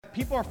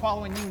people are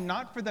following you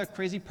not for the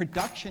crazy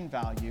production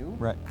value.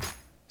 Right.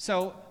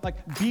 So like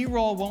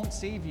B-roll won't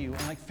save you,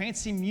 and like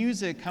fancy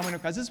music coming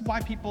across. This is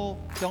why people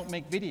don't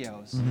make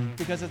videos,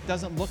 because it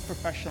doesn't look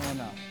professional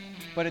enough.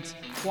 But it's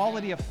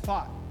quality of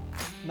thought,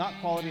 not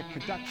quality of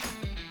production.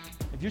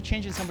 If you're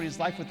changing somebody's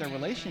life with their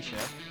relationship,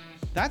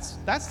 that's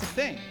the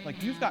thing.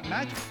 Like, you've got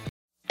magic.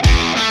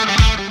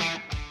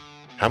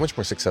 How much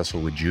more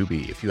successful would you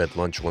be if you had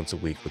lunch once a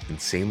week with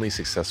insanely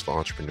successful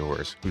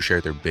entrepreneurs who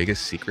share their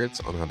biggest secrets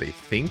on how they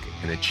think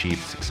and achieve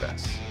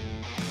success?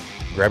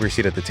 Grab your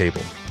seat at the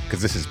table,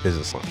 because this is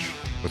Business Lunch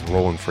with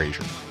Roland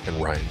Frazier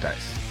and Ryan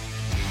Dice.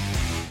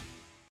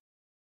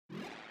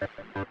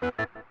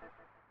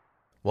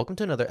 Welcome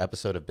to another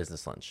episode of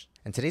Business Lunch.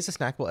 And today's a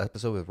snackable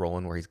episode with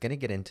Roland where he's going to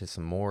get into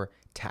some more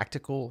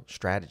tactical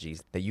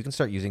strategies that you can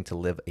start using to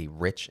live a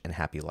rich and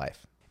happy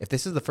life. If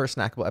this is the first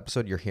snackable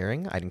episode you're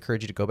hearing, I'd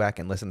encourage you to go back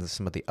and listen to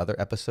some of the other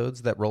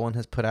episodes that Roland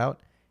has put out.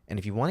 And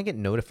if you want to get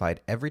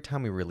notified every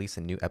time we release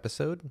a new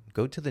episode,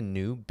 go to the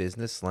new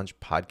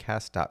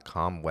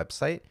businesslunchpodcast.com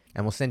website,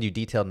 and we'll send you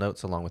detailed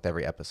notes along with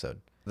every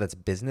episode. That's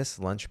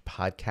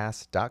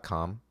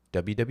businesslunchpodcast.com,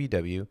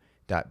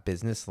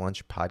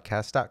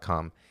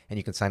 www.businesslunchpodcast.com, and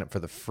you can sign up for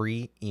the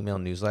free email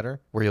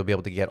newsletter where you'll be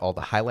able to get all the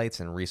highlights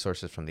and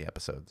resources from the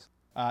episodes.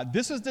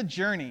 This is the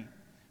journey.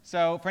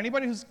 So for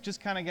anybody who's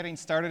just kind of getting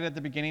started at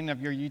the beginning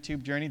of your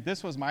YouTube journey,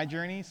 this was my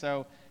journey.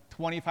 So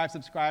 25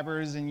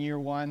 subscribers in year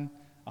one,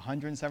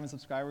 107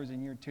 subscribers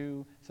in year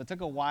two. So it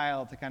took a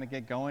while to kind of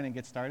get going and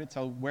get started.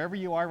 So wherever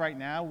you are right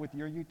now with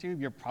your YouTube,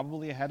 you're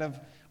probably ahead of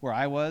where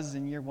I was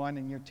in year one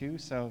and year two.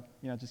 So,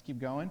 just keep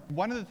going.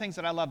 One of the things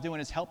that I love doing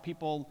is help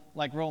people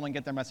like Roland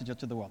get their message out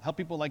to the world. Help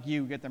people like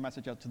you get their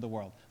message out to the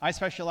world. I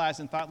specialize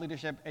in thought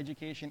leadership,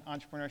 education,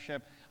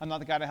 entrepreneurship. I'm not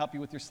the guy to help you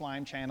with your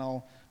slime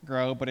channel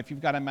grow, but if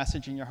you've got a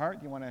message in your heart,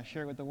 you want to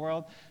share it with the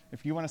world.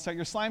 If you want to start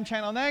your slime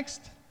channel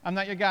next, I'm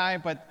not your guy,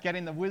 but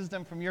getting the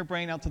wisdom from your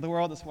brain out to the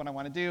world is what I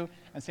want to do.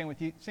 And same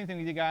thing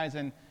with you guys,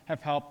 and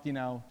have helped,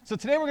 So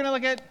today we're going to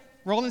look at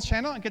Roland's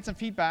channel and get some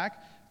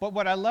feedback. But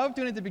what I love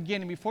doing at the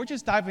beginning, before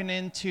just diving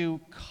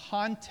into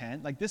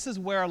content, like this is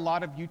where a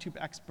lot of YouTube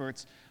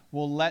experts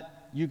will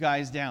let you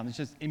guys down. It's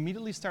just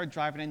immediately start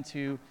driving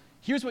into,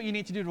 here's what you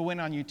need to do to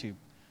win on YouTube.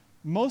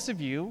 Most of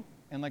you,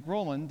 and like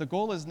Roland, the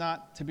goal is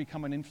not to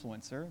become an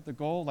influencer. The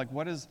goal, like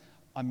what does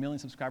 1 million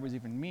subscribers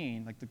even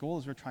mean? Like the goal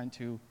is we're trying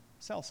to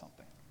sell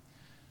something.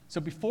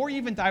 So before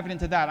even diving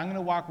into that, I'm going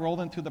to walk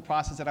Roland through the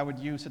process that I would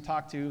use to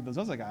talk to those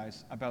other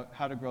guys about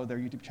how to grow their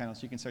YouTube channel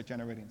so you can start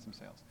generating some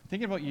sales.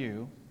 Thinking about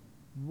you,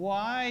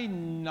 why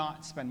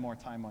not spend more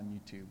time on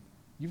YouTube?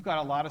 You've got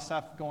a lot of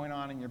stuff going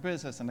on in your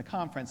business and the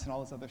conference and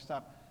all this other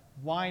stuff.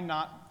 Why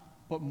not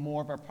put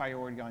more of a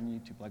priority on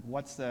YouTube? Like,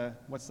 what's the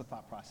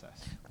thought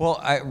process?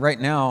 Well, right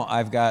now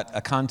I've got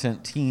a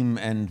content team,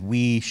 and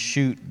we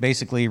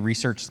basically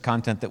research the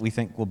content that we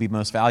think will be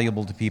most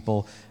valuable to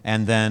people,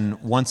 and then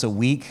once a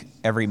week,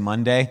 every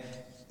Monday,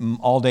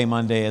 all day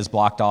Monday is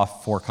blocked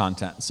off for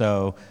content.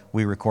 So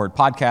we record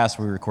podcasts,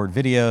 we record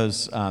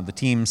videos. The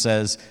team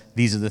says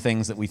these are the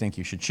things that we think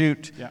you should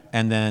shoot,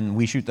 and then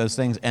we shoot those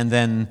things, and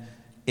then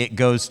it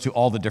goes to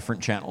all the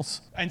different channels.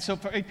 And so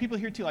for people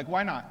here too, like,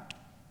 why not?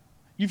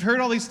 You've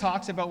heard all these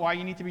talks about why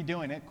you need to be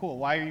doing it. Cool.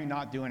 Why are you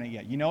not doing it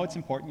yet? You know it's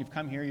important. You've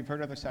come here. You've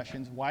heard other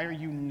sessions. Why are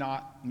you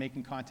not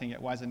making content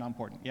yet? Why is it not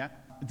important? Yeah?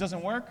 It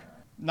doesn't work?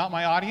 Not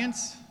my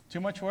audience? Too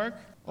much work?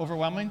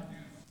 Overwhelming?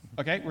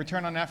 Okay.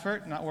 Return on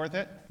effort? Not worth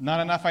it? Not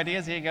enough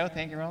ideas? There you go.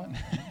 Thank you, Roland.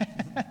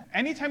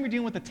 Anytime you're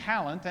dealing with the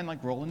talent, and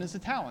like Roland is a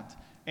talent.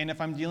 And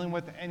if I'm dealing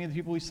with any of the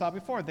people we saw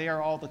before, they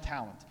are all the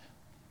talent.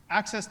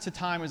 Access to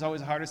time is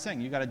always the hardest thing.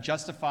 You got to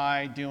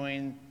justify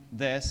doing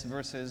this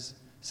versus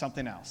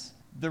something else.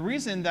 The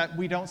reason that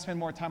we don't spend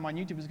more time on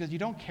YouTube is because you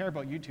don't care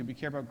about YouTube, you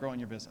care about growing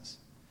your business.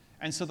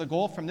 And so the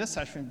goal from this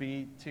session would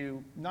be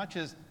to not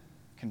just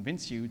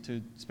convince you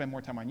to spend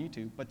more time on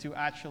YouTube, but to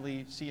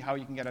actually see how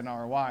you can get an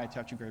ROI to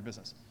actually grow your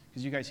business.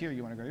 Because you guys here,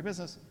 you want to grow your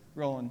business,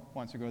 Roland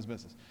wants to grow his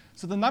business.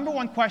 So the number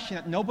one question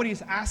that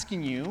nobody's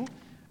asking you,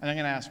 and I'm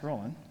going to ask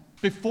Roland,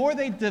 before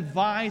they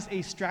devise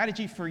a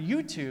strategy for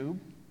YouTube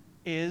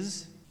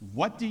is,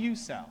 what do you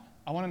sell?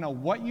 I want to know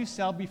what you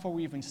sell before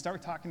we even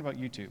start talking about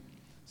YouTube.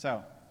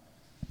 So,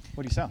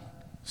 what do you sell?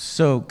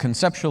 So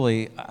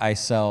conceptually, I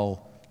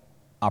sell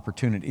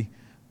opportunity,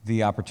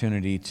 the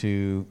opportunity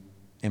to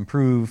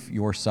improve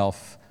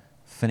yourself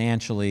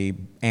financially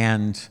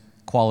and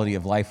quality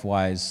of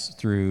life-wise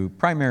through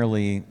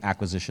primarily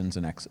acquisitions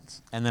and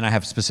exits. And then I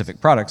have specific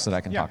products that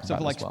I can talk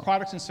about like as well.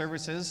 Products and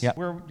services,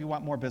 where do you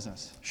want more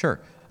business? Sure.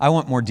 I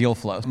want more deal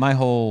flow. My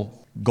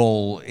whole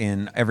goal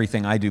in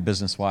everything I do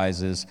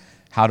business-wise is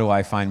how do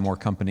I find more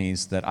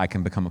companies that I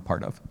can become a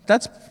part of?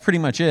 That's pretty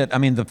much it. I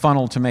mean, the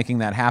funnel to making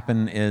that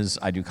happen is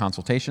I do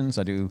consultations,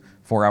 I do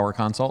 4-hour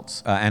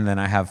consults, and then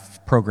I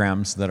have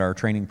programs that are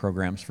training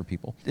programs for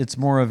people. It's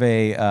more of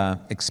a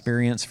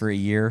experience for a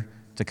year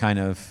to kind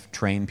of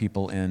train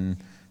people in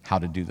how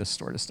to do this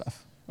sort of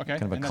stuff. Okay.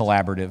 Kind of a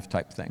collaborative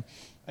type thing.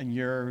 And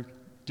you're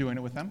doing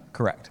it with them?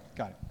 Correct.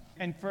 Got it.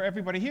 And for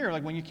everybody here,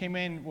 like when you came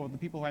in, well, the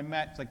people who I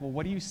met, it's like, well,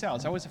 what do you sell?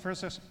 It's always the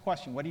first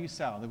question, what do you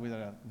sell? We had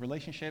a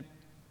relationship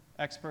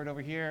expert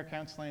over here,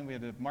 counseling, we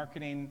had a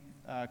marketing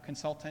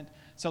consultant.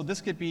 So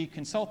this could be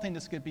consulting,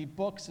 this could be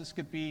books, this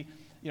could be,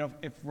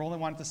 if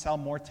Roland wanted to sell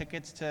more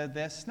tickets to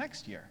this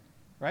next year,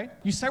 right?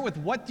 You start with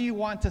what do you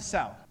want to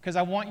sell? Because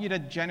I want you to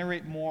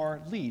generate more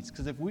leads.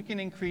 Because if we can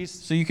increase...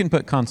 So you can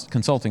put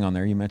consulting on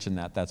there. You mentioned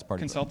that. That's part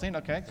consulting,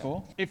 of it. Okay,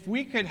 cool. If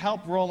we could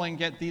help Roland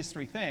get these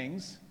 3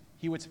 things,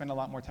 he would spend a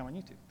lot more time on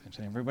YouTube.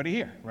 And everybody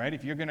here, right?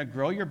 If you're going to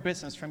grow your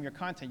business from your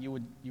content, you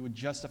would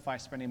justify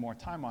spending more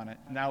time on it.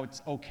 Now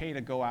it's okay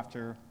to go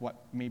after what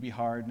may be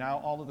hard. Now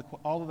all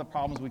of the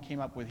problems we came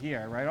up with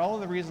here, right? All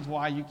of the reasons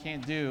why you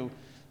can't do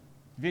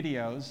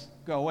videos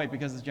go away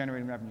because it's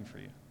generating revenue for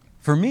you.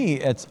 For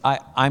me,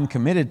 I'm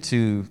committed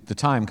to the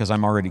time because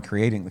I'm already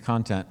creating the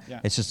content.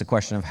 Yeah. It's just a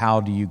question of how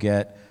do you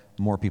get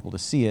more people to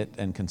see it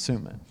and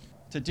consume it.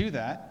 To do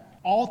that,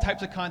 all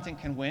types of content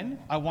can win.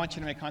 I want you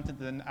to make content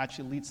that then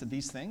actually leads to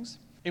these things.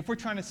 If we're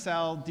trying to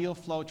sell deal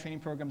flow, training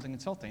programs, and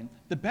consulting,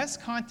 the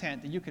best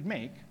content that you could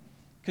make,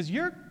 because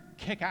you're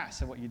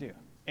kick-ass at what you do.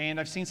 And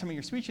I've seen some of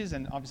your speeches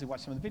and obviously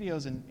watched some of the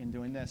videos in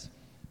doing this.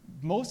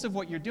 Most of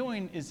what you're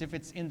doing is if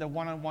it's in the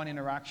one-on-one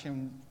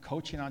interaction,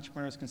 coaching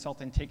entrepreneurs,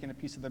 consulting, taking a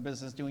piece of their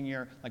business, doing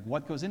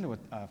what goes into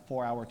a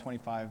 4-hour,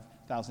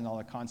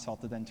 $25,000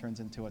 consult that then turns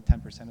into a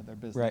 10% of their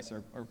business,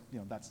 right. or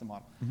that's the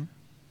model. Mm-hmm.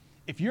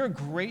 If you're a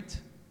great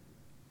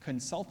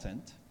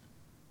consultant,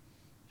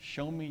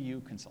 show me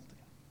you consulting.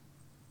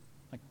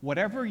 Like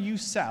whatever you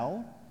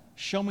sell,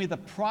 show me the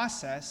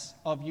process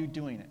of you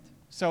doing it.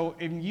 So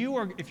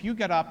if you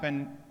get up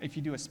and if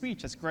you do a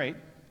speech, that's great.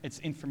 It's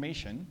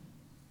information.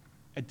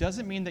 It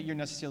doesn't mean that you're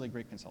necessarily a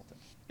great consultant.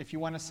 If you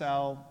want to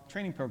sell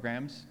training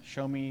programs,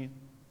 show me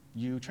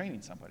you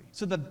training somebody.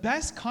 So the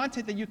best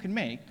content that you can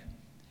make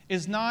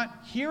is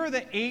not, here are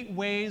the 8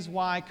 ways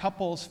why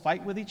couples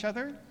fight with each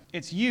other.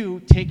 It's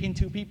you taking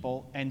 2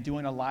 people and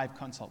doing a live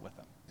consult with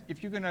them.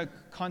 If you're going to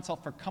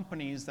consult for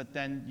companies that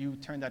then you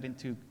turn that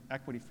into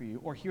equity for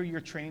you, or here you're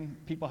training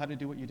people how to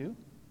do what you do,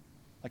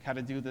 like how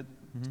to do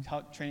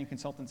training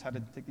consultants how to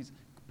take these,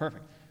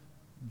 perfect.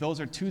 Those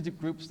are 2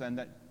 groups then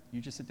that you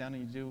just sit down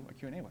and you do a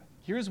Q&A with.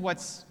 Here's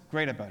what's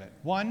great about it.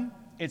 1,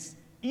 it's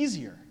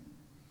easier.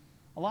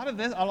 A lot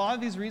of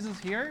these reasons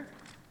here,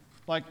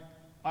 like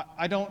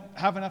I don't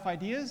have enough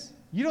ideas.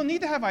 You don't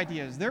need to have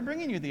ideas. They're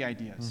bringing you the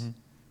ideas,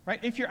 right?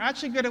 If you're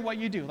actually good at what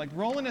you do, like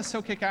Roland is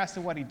so kick-ass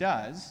at what he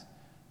does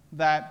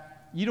that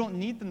you don't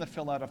need them to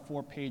fill out a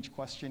 4-page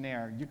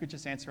questionnaire. You could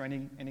just answer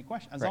any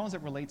question, as long as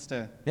it relates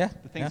to the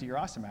things that you're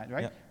awesome at,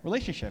 right? Yeah.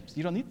 Relationships,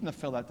 you don't need them to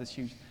fill out this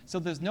huge, so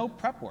there's no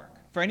prep work.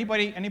 For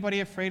anybody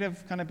afraid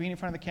of kind of being in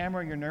front of the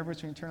camera, you're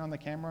nervous when you turn on the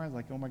camera,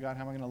 like, oh my God,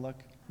 how am I gonna look?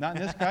 Not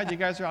in this crowd, you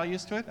guys are all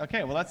used to it?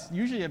 Okay, well that's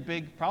usually a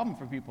big problem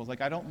for people. It's like,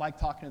 I don't like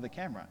talking to the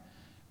camera.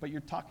 But you're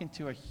talking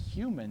to a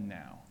human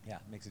now. Yeah,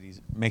 makes it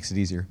easy. Makes it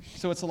easier.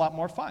 So it's a lot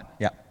more fun.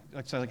 Yeah.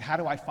 So how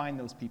do I find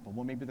those people?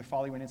 Well, maybe they're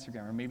following you on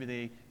Instagram, or maybe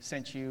they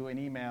sent you an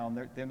email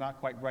and they're not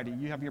quite ready.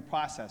 You have your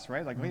process,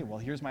 right? Like, wait, well,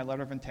 here's my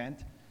letter of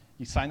intent.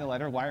 You sign the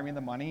letter, wire me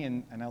the money,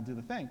 and I'll do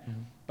the thing.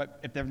 But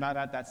if they're not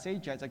at that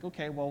stage yet, it's like,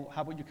 okay, well,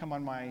 how about you come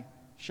on my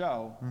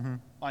show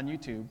on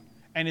YouTube?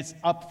 And it's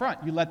up front.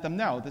 You let them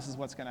know this is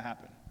what's going to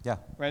happen. Yeah.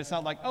 Right? It's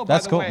not like, oh,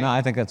 that's by the cool. way. No,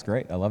 I think that's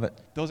great. I love it.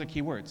 Those are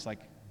key words.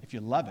 Like, if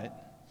you love it,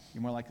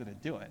 you're more likely to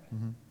do it.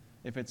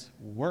 If it's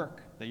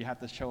work that you have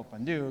to show up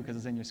and do because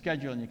it's in your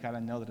schedule and you kind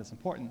of know that it's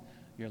important,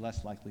 you're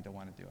less likely to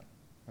want to do it,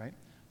 right?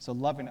 So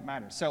loving it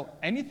matters. So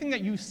anything that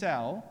you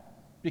sell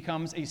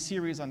becomes a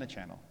series on the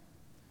channel.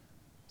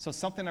 So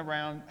something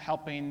around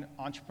helping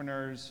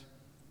entrepreneurs,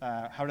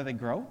 how do they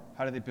grow?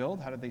 How do they build?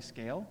 How do they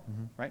scale,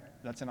 right?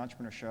 That's an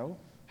entrepreneur show.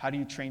 How do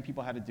you train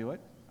people how to do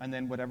it? And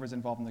then whatever's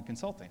involved in the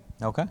consulting.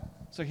 Okay.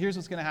 So here's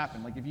what's going to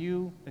happen. Like if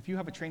you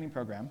have a training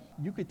program,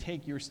 you could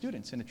take your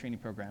students in a training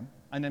program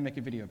and then make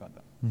a video about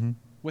them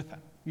with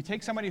them. You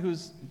take somebody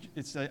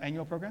it's an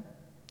annual program?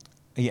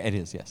 Yeah, it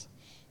is, yes.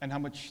 And how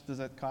much does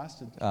that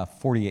cost?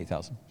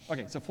 $48,000.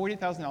 Okay, so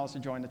 $48,000 to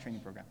join the training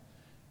program.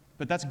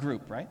 But that's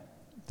group, right?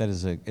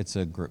 It's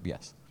a group,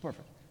 yes.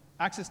 Perfect.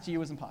 Access to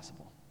you is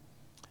impossible.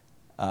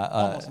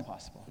 Almost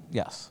impossible.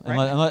 Yes,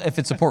 Right? unless if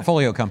it's a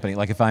portfolio company,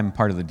 like if I'm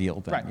part of the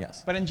deal, then right.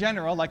 yes. But in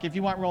general, like if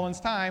you want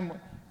Roland's time,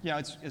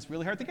 it's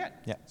really hard to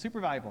get. Yeah. Super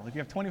valuable. If you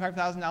have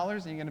 $25,000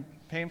 and you're going to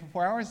pay him for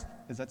 4 hours,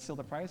 is that still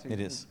the price? It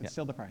is. It's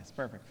still the price.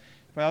 Perfect.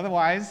 But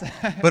otherwise.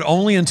 But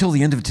only until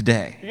the end of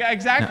today. Yeah,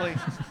 exactly.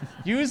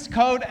 Use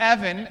code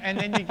Evan, and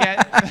then you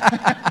get.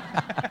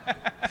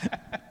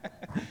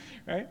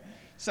 Right.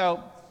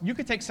 So you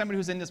could take somebody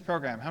who's in this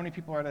program. How many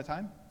people are at a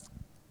time?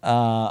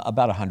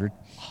 About 100.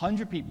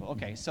 100 people.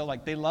 Okay, so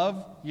like they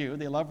love you,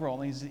 they love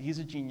Roland. He's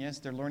a genius.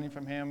 They're learning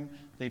from him.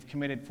 They've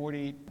committed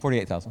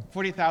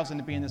 48,000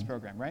 to be in this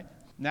program, right?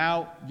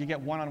 Now you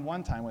get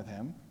one-on-one time with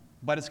him,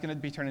 but it's going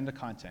to be turned into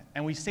content.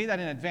 And we say that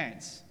in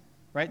advance,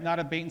 right? Not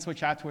a bait and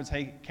switch afterwards.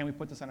 Hey, can we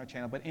put this on our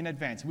channel? But in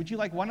advance, would you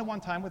like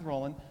one-on-one time with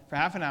Roland for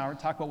half an hour?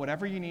 Talk about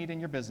whatever you need in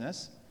your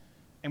business,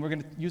 and we're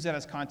going to use that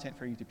as content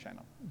for your YouTube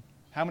channel.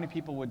 How many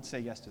people would say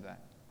yes to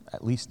that?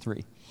 at least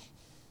 3.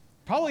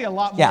 Probably a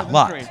lot more Yeah, than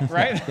lot. 3,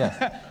 right?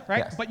 Yes. Right?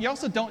 Yes. But you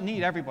also don't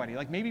need everybody.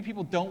 Like maybe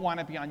people don't want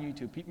to be on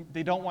YouTube.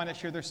 They don't want to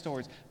share their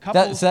stories.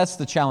 Couples, That's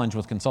the challenge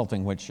with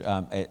consulting, which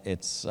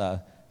it's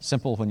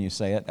simple when you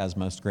say it, as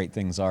most great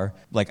things are.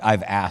 Like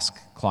I've asked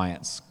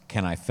clients,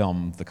 can I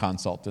film the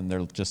consult? And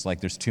they're just like,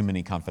 there's too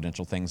many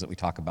confidential things that we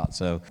talk about,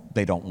 so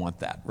they don't want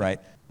that, right?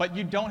 but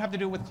you don't have to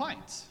do it with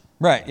clients.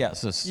 Right,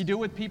 yes. You do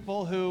it with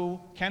people who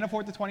can't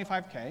afford the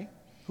 $25K,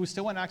 who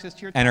still want access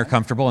to your time. And are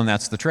comfortable, and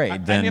that's the trade.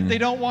 And if they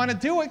don't want to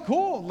do it,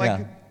 cool. Like,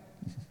 Yeah.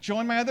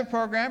 join my other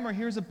program, or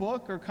here's a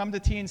book, or come to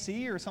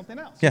TNC, or something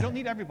else. Yeah. You don't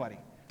need everybody.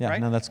 Yeah,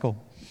 right? no, that's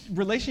cool.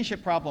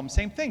 Relationship problems,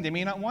 same thing. They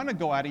may not want to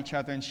go at each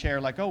other and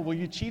share, like, oh, well,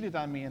 you cheated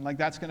on me, and like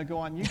that's going to go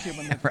on YouTube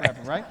and live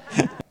forever, right?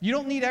 You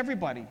don't need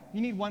everybody.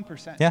 You need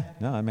 1%. Yeah,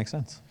 no, that makes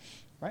sense.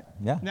 Right?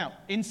 Yeah. Now,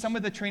 in some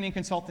of the training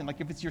consulting,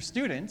 like if it's your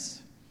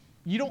students,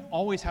 you don't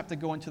always have to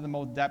go into the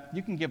most depth.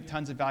 You can give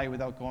tons of value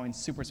without going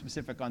super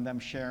specific on them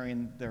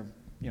sharing their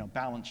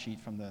balance sheet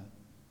from the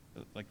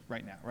like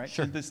right now, right?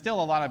 Sure. And there's still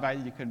a lot of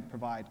value you can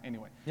provide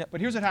anyway. Yep.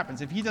 But here's what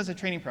happens. If he does a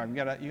training program,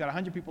 you got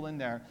 100 people in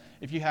there.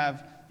 If you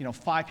have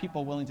 5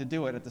 people willing to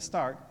do it at the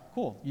start,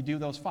 cool. You do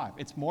those 5.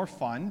 It's more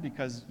fun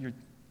because you're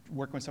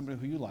working with somebody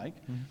who you like.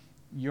 Mm-hmm.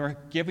 You're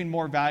giving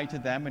more value to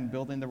them and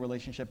building the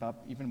relationship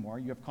up even more.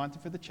 You have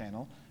content for the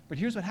channel. But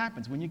here's what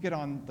happens when you get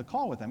on the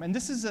call with them. And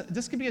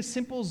this could be a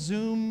simple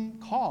Zoom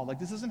call. Like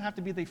this doesn't have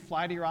to be they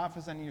fly to your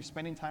office and you're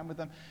spending time with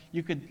them.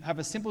 You could have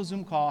a simple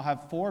Zoom call,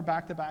 have 4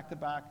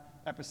 back-to-back-to-back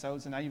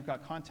episodes, and now you've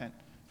got content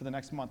for the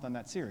next month on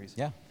that series.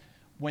 Yeah.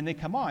 When they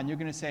come on, you're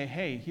going to say,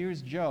 hey,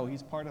 here's Joe.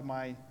 He's part of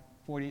my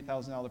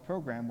 $48,000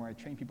 program where I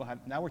train people how to,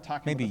 now we're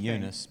talking Maybe about the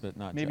thing. Eunice, but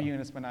not Maybe Joe.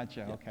 Eunice, but not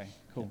Joe. Yeah. Okay,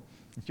 cool.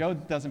 Joe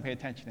doesn't pay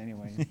attention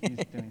anyway. He's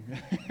doing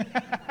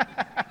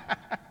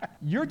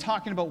You're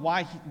talking about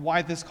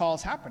why this call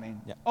is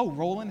happening. Yeah. Oh,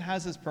 Roland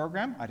has this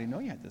program? I didn't know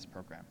you had this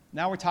program.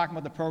 Now we're talking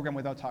about the program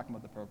without talking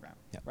about the program,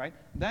 Yeah. right?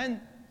 Then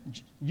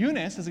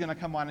Eunice is going to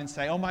come on and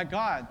say, oh my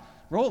God,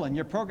 Roland,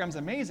 your program's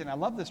amazing. I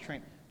love this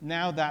train.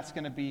 Now that's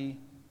going to be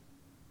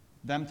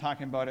them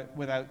talking about it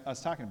without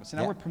us talking about it. So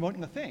now Yeah. we're promoting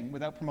the thing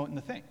without promoting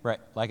the thing. Right,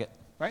 like it.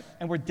 Right?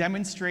 And we're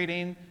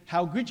demonstrating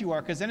how good you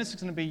are, because then it's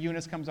going to be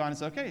Eunice comes on and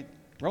says, okay,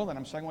 Roland,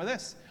 I'm struggling with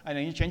this. I know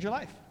you change your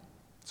life.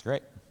 It's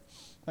great.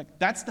 Like,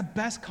 that's the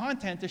best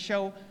content to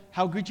show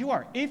how good you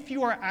are, if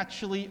you are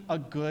actually a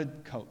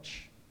good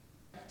coach.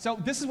 So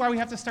this is why we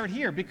have to start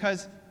here,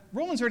 because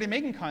Roland's already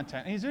making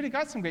content, and he's already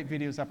got some great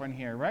videos up on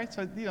here, right?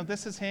 So,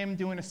 this is him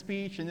doing a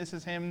speech, and this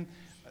is him,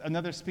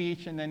 another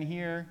speech, and then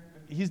here,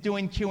 he's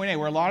doing Q&A,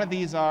 where a lot of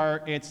these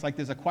are, it's like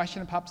there's a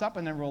question that pops up,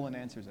 and then Roland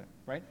answers it,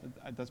 right?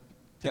 That's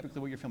typically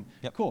what you're filming.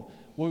 Yep. Cool.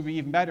 What would be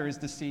even better is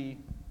to see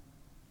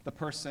the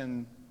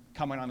person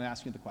coming on and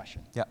asking you the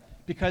question. Yeah.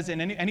 Because in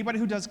anybody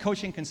who does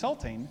coaching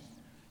consulting,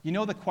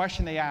 the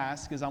question they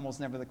ask is almost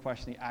never the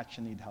question they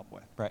actually need help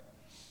with. Right.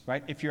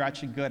 Right? If you're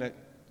actually good at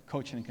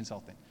coaching and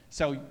consulting.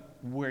 So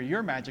where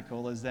you're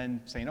magical is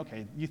then saying,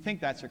 okay, you think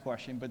that's your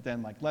question, but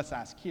then like, let's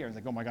ask here. It's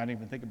like, oh my God, I didn't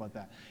even think about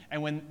that.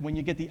 And when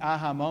you get the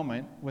aha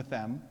moment with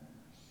them,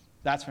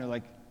 that's when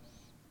like,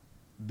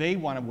 they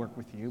want to work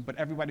with you, but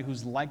everybody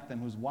who's like them,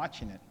 who's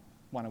watching it,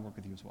 want to work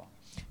with you as well.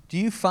 Do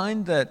you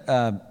find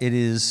that it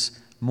is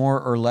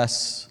more or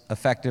less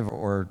effective,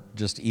 or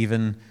just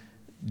even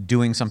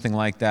doing something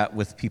like that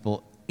with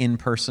people in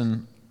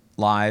person,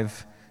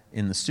 live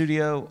in the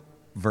studio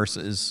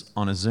versus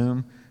on a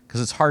Zoom?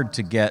 Because it's hard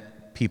to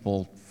get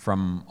people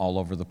from all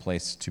over the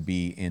place to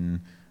be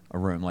in a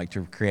room, like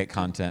to create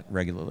content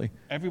regularly.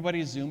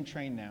 Everybody's Zoom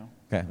trained now.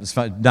 Okay, it's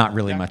not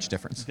really much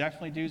difference.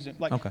 Definitely do Zoom.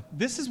 Like, Okay.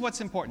 This is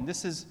what's important.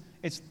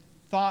 It's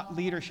thought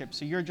leadership.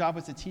 So your job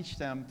is to teach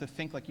them to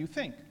think like you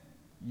think.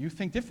 You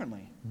think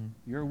differently. Mm-hmm.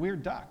 You're a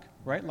weird duck,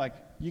 right? Like,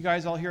 you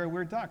guys all here are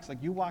weird ducks.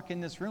 Like, you walk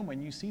in this room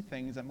and you see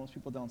things that most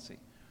people don't see.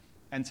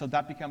 And so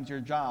that becomes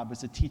your job, is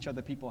to teach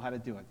other people how to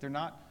do it. They're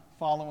not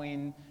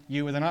following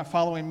you, or they're not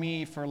following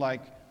me for,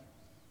 like,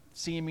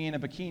 seeing me in a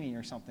bikini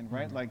or something,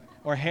 right? Mm-hmm. Like,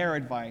 or hair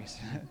advice.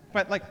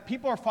 But, like,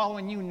 people are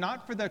following you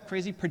not for the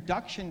crazy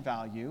production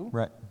value.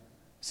 Right.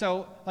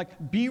 So,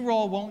 like,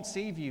 B-roll won't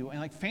save you,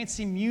 and like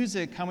fancy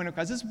music coming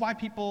across. This is why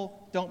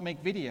people don't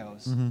make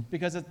videos, mm-hmm.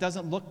 because it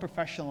doesn't look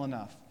professional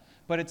enough.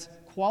 But it's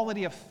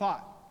quality of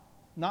thought,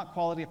 not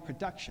quality of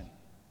production.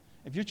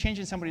 If you're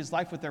changing somebody's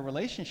life with their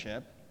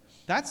relationship,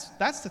 that's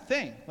the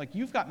thing. Like,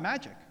 you've got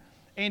magic.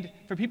 And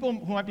for people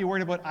who might be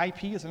worried about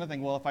IP, is another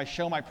thing. Well, if I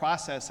show my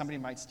process, somebody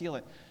might steal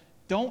it.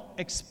 Don't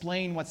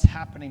explain what's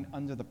happening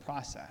under the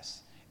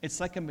process. It's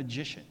like a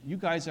magician. You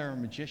guys are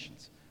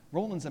magicians.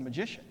 Roland's a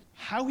magician.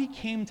 How he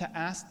came to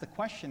ask the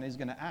question he's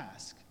going to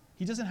ask,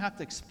 he doesn't have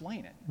to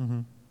explain it.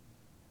 Mm-hmm.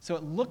 So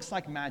it looks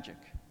like magic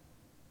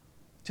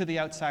to the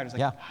outsiders. Like,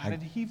 yeah, how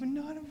did he even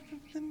know?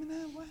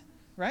 What?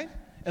 Right?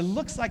 It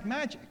looks like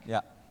magic.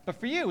 Yeah. But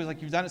for you, it's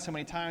like you've done it so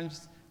many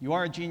times. You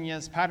are a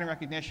genius, pattern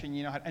recognition,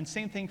 you know how, and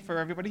same thing for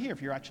everybody here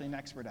if you're actually an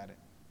expert at it.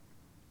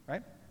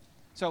 Right?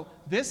 So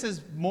this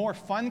is more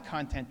fun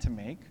content to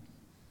make,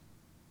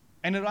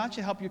 and it'll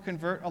actually help you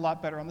convert a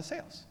lot better on the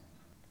sales.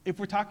 If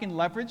we're talking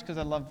leverage, because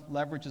I love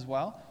leverage as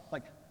well,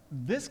 like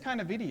this kind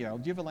of video,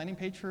 do you have a landing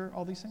page for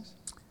all these things?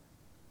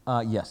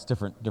 Yes,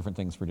 different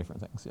things for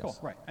different things, yes. Cool,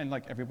 right. And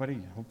like everybody,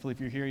 hopefully if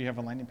you're here, you have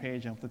a landing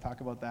page. I hope to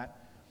talk about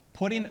that.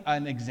 Putting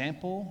an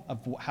example of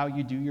how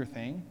you do your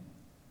thing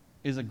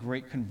is a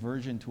great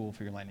conversion tool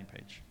for your landing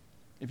page.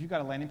 If you've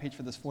got a landing page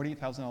for this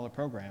 $48,000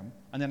 program,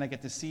 and then I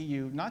get to see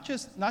you, not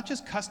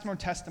just customer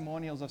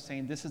testimonials of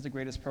saying this is the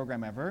greatest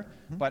program ever,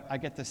 but I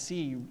get to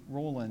see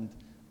Roland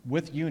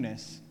with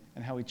Eunice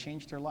and how he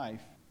changed her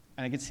life,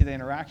 and I get to see the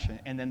interaction,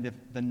 and then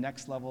the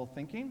next level of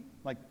thinking,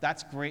 like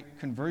that's great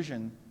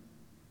conversion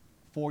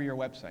for your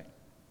website.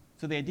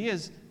 So the idea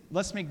is,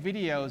 let's make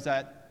videos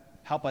that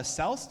help us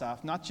sell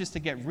stuff, not just to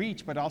get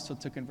reach, but also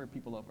to convert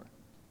people over.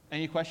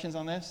 Any questions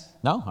on this?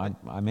 No,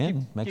 I'm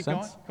in. Makes Keep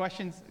sense. going.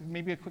 Questions?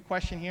 Maybe a quick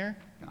question here.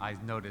 I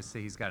noticed that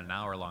he's got an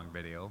hour-long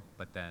video,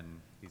 but then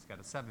he's got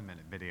a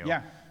 7-minute video.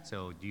 Yeah.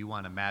 So do you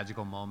want a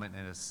magical moment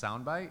and a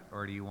soundbite,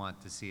 or do you want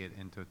to see it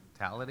in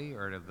totality,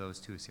 or of those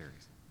two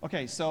series?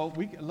 Okay, so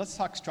let's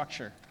talk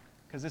structure,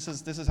 because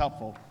this is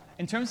helpful.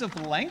 In terms of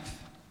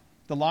length,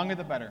 the longer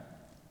the better.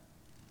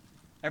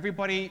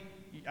 Everybody,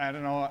 I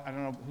don't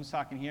know who's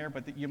talking here,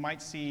 but you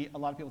might see a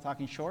lot of people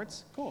talking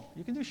shorts. Cool,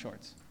 you can do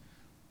shorts.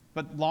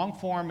 But long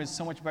form is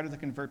so much better to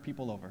convert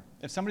people over.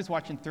 If somebody's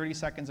watching 30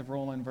 seconds of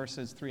Roland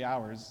versus 3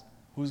 hours,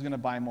 who's going to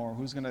buy more?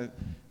 Who's going to,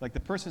 like the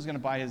person who's going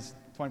to buy his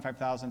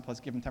 $25,000 plus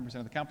give him 10%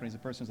 of the company is the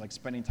person who's like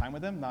spending time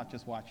with him, not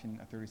just watching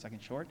a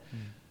 30-second short.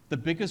 The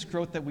biggest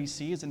growth that we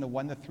see is in the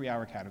 1 to 3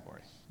 hour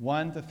category.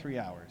 1 to 3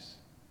 hours.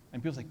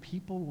 And people's like,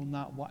 people will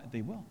not watch.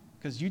 They will,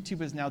 because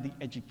YouTube is now the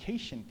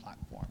education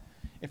platform.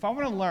 If I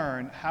want to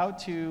learn how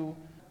to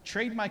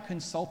trade my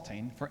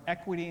consulting for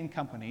equity in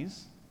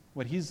companies,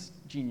 what he's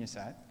genius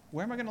at,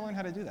 where am I going to learn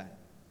how to do that?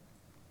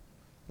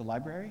 The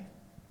library?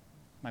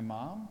 My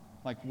mom?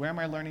 Like, where am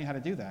I learning how to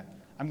do that?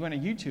 I'm going to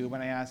YouTube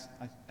and I ask,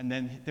 and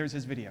then there's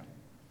his video.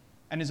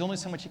 And there's only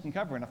so much you can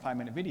cover in a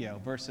 5-minute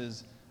video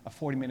versus a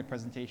 40-minute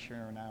presentation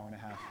or an hour and a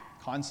half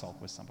consult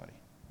with somebody.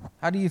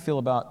 How do you feel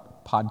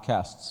about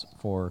podcasts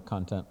for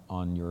content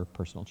on your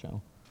personal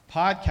channel?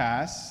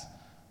 Podcasts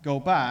go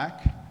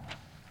back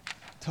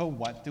to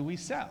what do we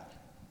sell?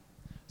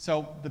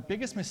 So the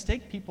biggest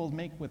mistake people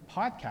make with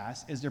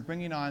podcasts is they're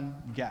bringing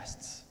on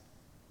guests.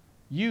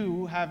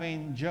 You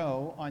having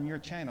Joe on your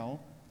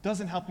channel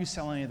doesn't help you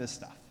sell any of this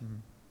stuff.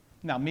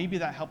 Now, maybe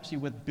that helps you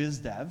with biz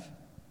dev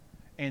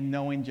and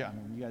knowing Joe. I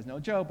mean, you guys know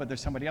Joe, but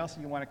there's somebody else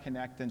that you want to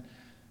connect, and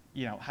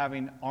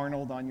having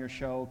Arnold on your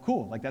show,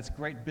 cool. Like that's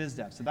great biz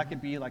dev. So that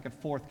could be like a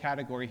 4th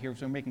category here.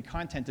 So we're making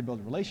content to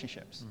build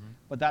relationships,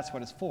 but that's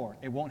what it's for.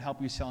 It won't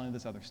help you sell any of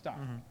this other stuff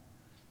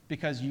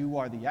because you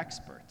are the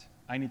expert.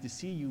 I need to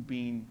see you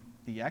being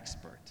the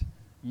expert.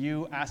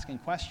 You asking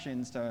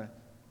questions to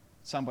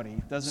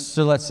somebody doesn't.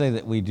 So let's say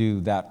that we do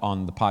that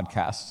on the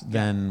podcast.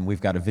 Then we've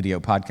got a video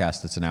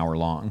podcast that's an hour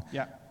long.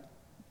 Yeah.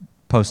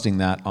 Posting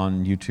that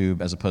on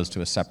YouTube as opposed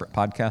to a separate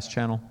podcast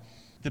channel?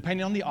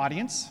 Depending on the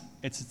audience,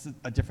 it's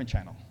a different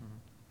channel.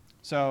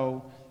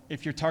 So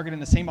if you're targeting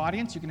the same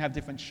audience, you can have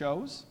different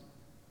shows.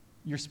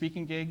 Your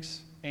speaking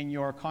gigs and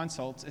your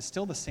consults is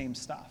still the same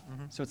stuff.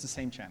 So it's the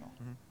same channel.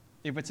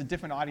 If it's a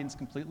different audience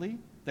completely,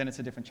 then it's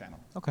a different channel.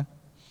 Okay.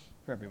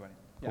 For everybody.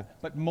 Yeah.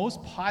 But most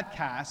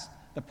podcasts,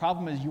 the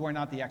problem is you are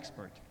not the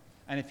expert.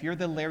 And if you're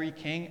the Larry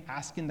King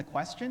asking the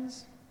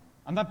questions,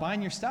 I'm not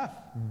buying your stuff.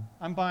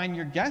 I'm buying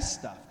your guest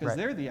stuff because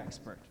they're the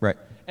expert. Right.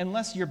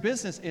 Unless your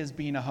business is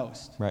being a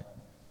host. Right.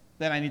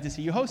 Then I need to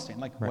see you hosting.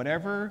 Like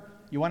whatever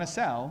you want to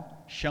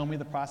sell, show me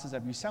the process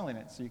of you selling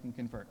it so you can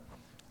convert.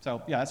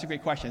 So yeah, that's a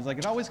great question. It's like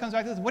it always comes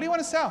back to this. What do you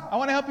want to sell? I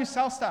want to help you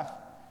sell stuff,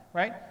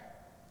 right?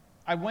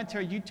 I went to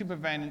a YouTube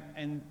event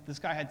and this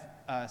guy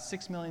had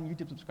 6 million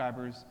YouTube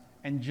subscribers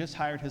and just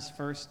hired his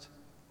first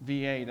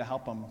VA to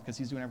help him because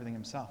he's doing everything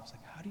himself. It's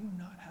like, how do you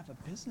not have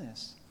a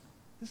business?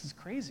 This is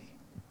crazy,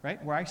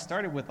 right? Where I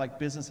started with like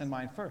business in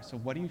mind first. So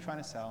what are you trying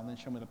to sell? And then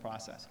show me the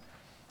process.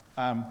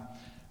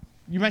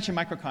 You mentioned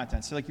micro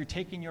content. So like you're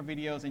taking your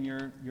videos and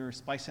you're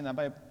splicing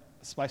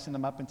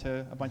them up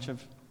into a bunch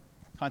of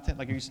content.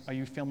 Like are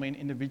you filming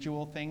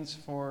individual things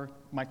for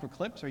micro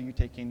clips, or are you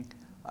taking?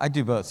 I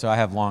do both. So I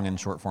have long and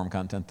short form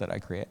content that I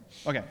create.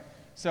 Okay.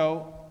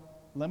 So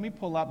let me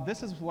pull up.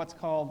 This is what's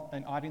called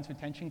an audience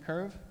retention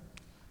curve.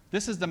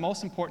 This is the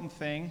most important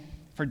thing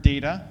for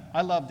data.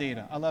 I love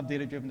data. I love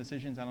data-driven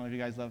decisions. I don't know if you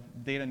guys love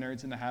data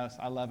nerds in the house.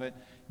 I love it.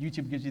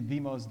 YouTube gives you the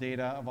most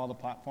data of all the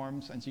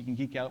platforms, and so you can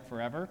geek out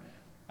forever.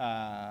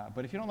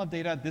 But if you don't love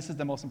data, this is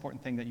the most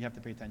important thing that you have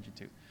to pay attention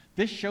to.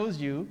 This shows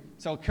you,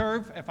 so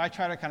curve, if I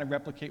try to kind of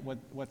replicate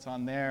what's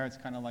on there, it's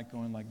kind of like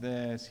going like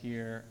this,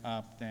 here,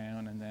 up,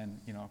 down, and then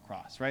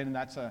across, right? And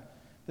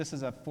this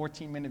is a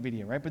 14-minute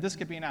video, right? But this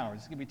could be an hour,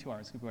 this could be 2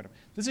 hours, this could be whatever.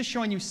 This is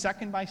showing you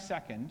second by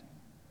second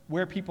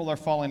where people are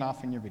falling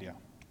off in your video,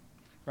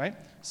 right?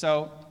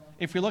 So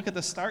if we look at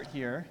the start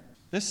here,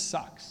 this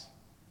sucks.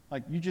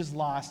 Like you just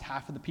lost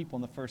half of the people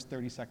in the first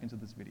 30 seconds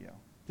of this video.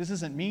 This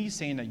isn't me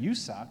saying that you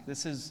suck.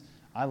 This is,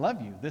 I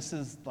love you. This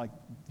is like,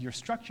 your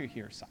structure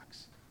here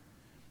sucks,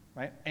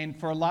 right? And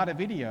for a lot of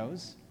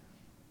videos,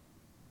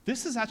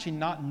 This is actually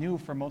not new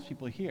for most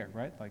people here,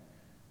 right? Like,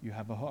 you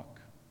have a hook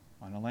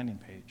on a landing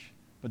page.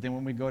 But then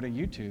when we go to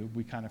YouTube,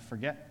 we kind of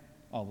forget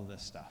all of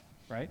this stuff,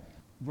 right?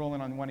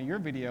 Rolling on one of your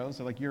videos,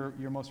 or like your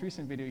most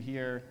recent video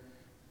here,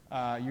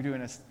 you're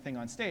doing a thing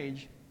on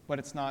stage, but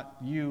it's not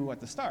you at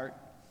the start,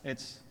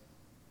 it's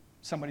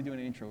somebody doing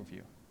an intro of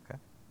you. Okay.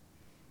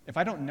 If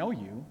I don't know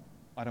you,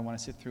 I don't want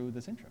to sit through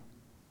this intro,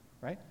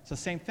 right? So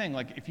same thing,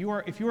 like if you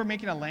were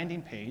making a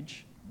landing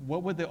page,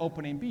 what would the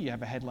opening be? You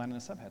have a headline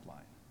and a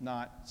subheadline,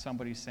 not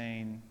somebody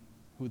saying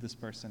who this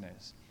person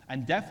is.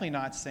 And definitely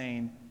not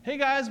saying, hey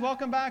guys,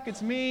 welcome back,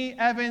 it's me,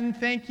 Evan,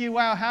 thank you,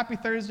 wow, happy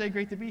Thursday,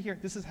 great to be here.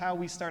 This is how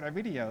we start our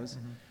videos.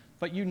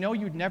 But you know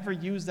you'd never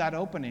use that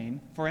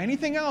opening for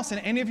anything else in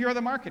any of your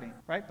other marketing,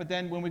 right? But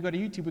then when we go to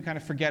YouTube, we kind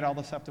of forget all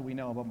the stuff that we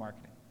know about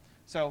marketing.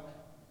 So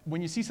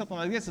when you see something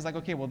like this, it's like,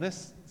 okay, well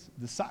this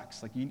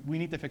sucks. Like we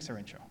need to fix our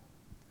intro.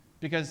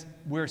 Because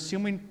we're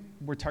assuming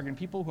we're targeting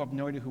people who have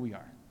no idea who we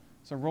are.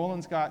 So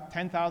Roland's got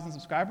 10,000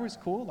 subscribers,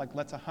 cool, like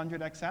let's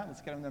 100x that,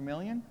 let's get him to 1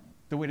 million.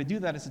 The way to do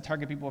that is to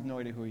target people who have no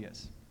idea who he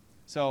is.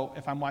 So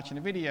if I'm watching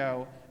a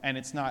video and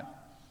it's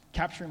not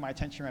capturing my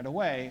attention right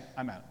away,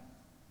 I'm out.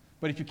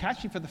 But if you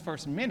catch me for the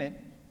first minute,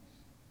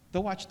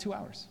 they'll watch 2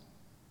 hours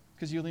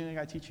because you're the only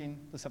guy teaching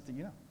the stuff that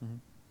you know.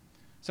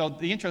 So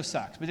the intro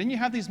sucks. But then you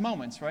have these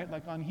moments, right?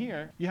 Like on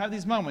here, you have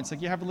these moments.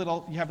 Like you have a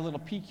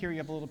little peak here, you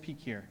have a little peak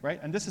here, right?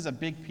 And this is a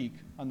big peak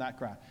on that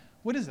graph.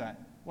 What is that?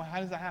 Well,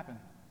 how does that happen?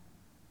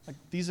 Like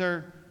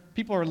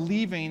people are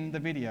leaving the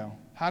video.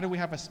 How do we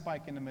have a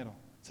spike in the middle?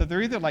 So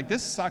they're either like,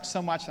 this sucks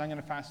so much that I'm going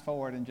to fast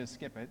forward and just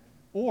skip it.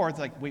 Or it's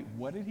like, wait,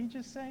 what did he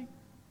just say?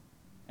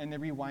 And they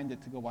rewind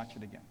it to go watch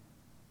it again.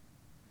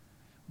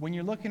 When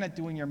you're looking at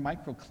doing your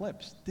micro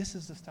clips, this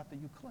is the stuff that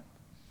you clip.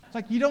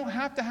 Like you don't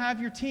have to have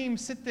your team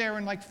sit there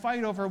and like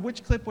fight over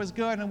which clip was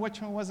good and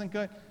which one wasn't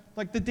good.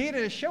 Like the data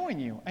is showing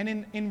you.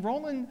 And in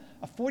rolling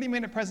a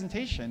 40-minute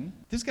presentation,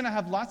 there's going to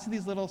have lots of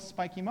these little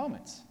spiky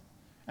moments.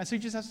 And so he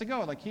just has to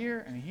go like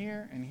here and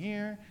here and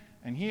here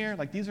and here.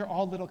 Like these are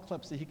all little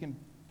clips that he can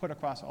put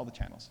across all the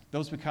channels.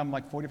 Those become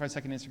like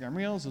 45-second Instagram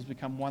Reels. Those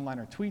become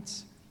one-liner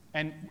tweets.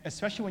 And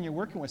especially when you're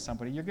working with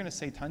somebody, you're going to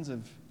say tons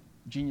of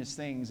genius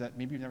things that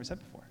maybe you've never said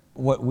before.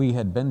 What we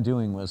had been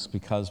doing was,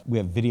 because we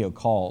have video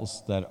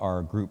calls that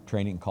are group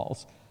training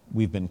calls,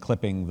 we've been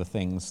clipping the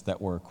things that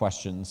were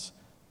questions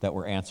that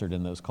were answered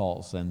in those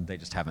calls, and they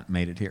just haven't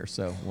made it here.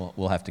 So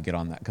we'll have to get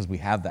on that, because we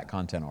have that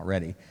content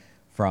already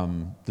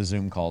from the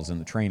Zoom calls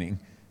and the training,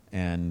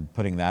 and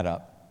putting that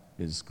up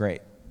is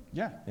great.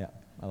 Yeah. Yeah,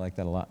 I like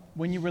that a lot.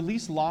 When you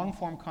release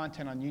long-form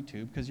content on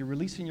YouTube, because you're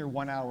releasing your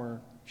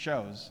 1-hour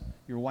shows,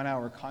 your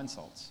 1-hour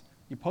consults,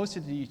 you post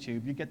it to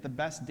YouTube, you get the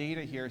best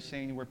data here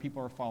saying where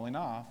people are falling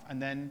off,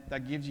 and then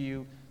that gives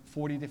you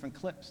 40 different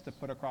clips to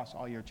put across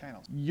all your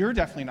channels. You're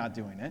definitely not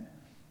doing it.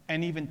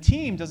 And even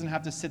team doesn't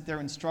have to sit there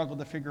and struggle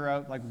to figure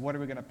out, like, what are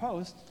we going to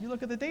post? You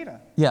look at the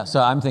data. Yeah,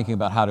 so I'm thinking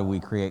about how do we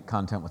create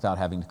content without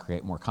having to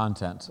create more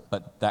content.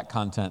 But that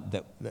content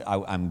that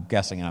I'm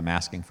guessing, and I'm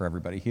asking for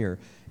everybody here,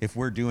 if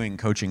we're doing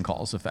coaching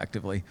calls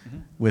effectively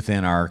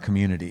within our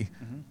community,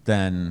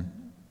 then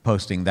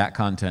posting that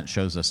content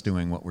shows us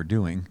doing what we're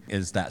doing.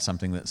 Is that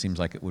something that seems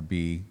like it would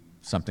be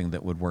something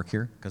that would work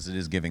here? Because it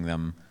is giving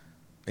them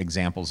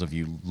examples of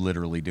you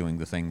literally doing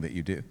the thing that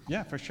you do.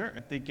 Yeah, for sure.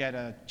 If they get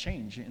a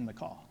change in the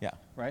call. Yeah.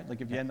 Right? Like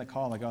if you end the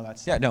call, like, oh,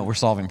 that's... Yeah, no, we're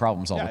solving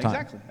problems all the time.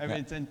 Exactly. I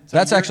mean, Yeah. so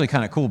That's actually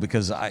kind of cool,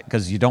 because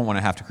you don't want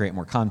to have to create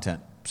more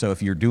content. So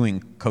if you're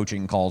doing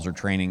coaching calls or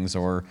trainings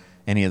or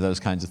any of those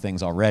kinds of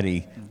things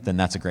already, then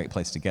that's a great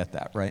place to get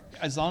that, right?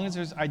 As long as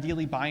there's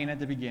ideally buy-in at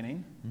the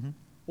beginning,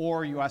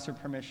 or you ask for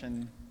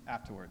permission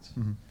afterwards.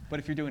 But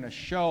if you're doing a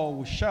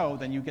show,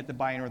 then you get the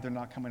buy-in, or they're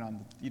not coming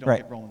on. You don't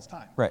get Roland's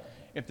time. Right.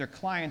 If they're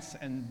clients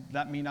and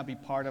that may not be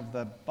part of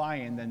the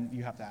buy-in, then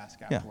you have to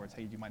ask afterwards.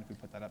 Hey, do you mind if we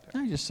put that up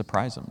here? You just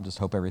surprise them. Just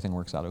hope everything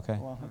works out okay.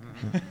 Well,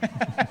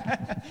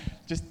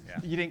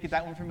 you didn't get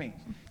that one from me.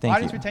 Thank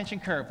Audience you.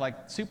 retention curve,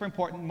 like super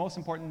important, most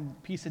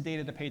important piece of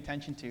data to pay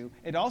attention to.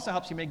 It also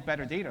helps you make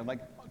better data. Like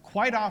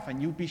quite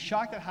often, you'd be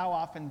shocked at how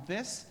often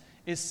this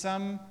is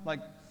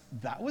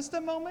that was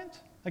the moment.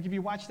 Like if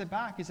you watched it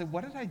back, you said,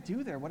 what did I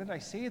do there? What did I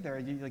say there?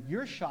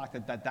 You're shocked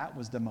that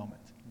was the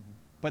moment.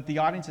 But the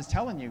audience is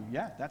telling you,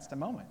 yeah, that's the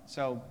moment.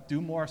 So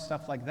do more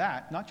stuff like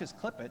that, not just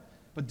clip it,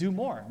 but do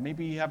more.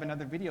 Maybe you have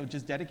another video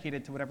just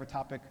dedicated to whatever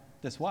topic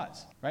this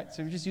was, right?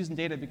 So you're just using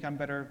data to become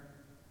better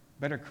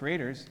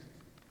creators.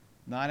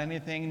 Not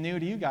anything new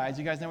to you guys.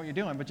 You guys know what you're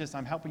doing, but just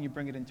I'm helping you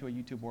bring it into a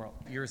YouTube world.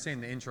 You were saying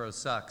the intro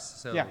sucks,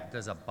 so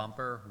does a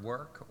bumper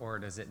work, or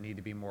does it need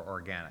to be more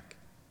organic?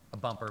 A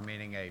bumper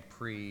meaning a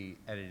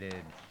pre-edited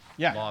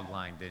log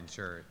line to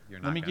ensure you're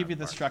not. Let me give you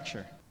the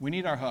structure. We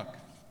need our hook,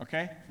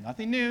 okay?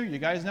 Nothing new. You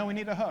guys know we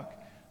need a hook.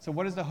 So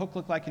what does the hook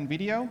look like in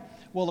video?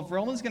 Well, if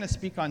Roland's going to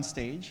speak on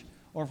stage,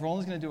 or if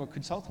Roland's going to do a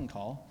consulting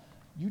call,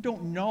 you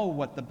don't know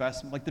what the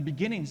best, like the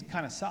beginning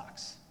kind of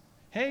sucks.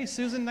 hey,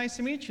 Susan, nice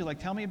to meet you. Like,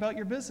 tell me about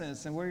your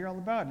business and where you're all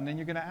about. And then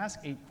you're going to ask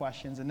 8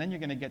 questions, and then you're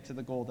going to get to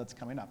the goal that's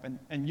coming up.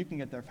 And you can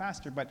get there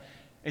faster, but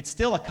it's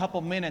still a couple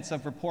minutes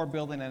of rapport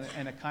building,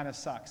 and it kind of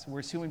sucks. We're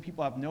assuming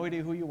people have no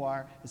idea who you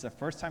are. It's their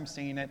first time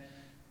seeing it.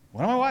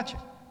 What am I watching,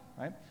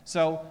 right?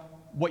 So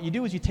what you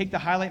do is you take the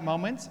highlight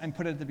moments and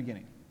put it at the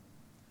beginning.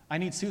 I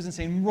need Susan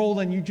saying,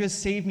 Roland, you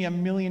just saved me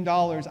 $1 million.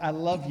 I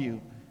love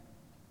you.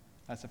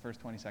 That's the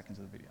first 20 seconds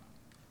of the video.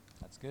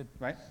 That's good.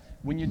 Right?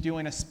 When you're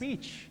doing a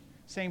speech,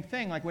 same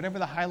thing, like whatever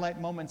the highlight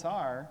moments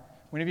are,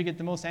 whenever you get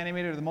the most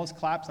animated or the most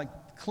claps,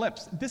 like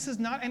clips, this is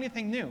not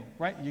anything new,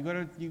 right?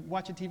 You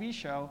watch a TV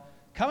show,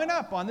 coming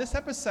up on this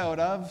episode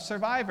of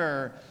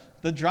Survivor,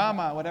 the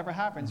drama, whatever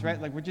happens,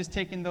 right? Like we're just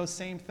taking those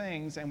same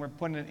things and we're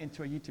putting it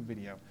into a YouTube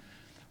video.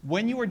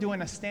 When you are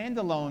doing a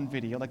standalone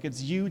video, like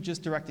it's you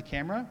just direct to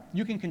camera,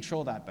 you can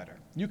control that better.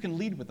 You can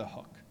lead with a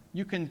hook.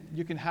 You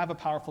can have a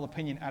powerful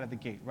opinion out of the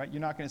gate, right?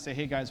 You're not going to say,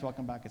 hey guys,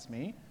 welcome back, it's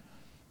me.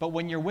 But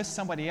when you're with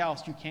somebody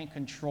else, you can't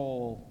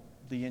control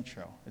the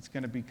intro. It's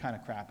going to be kind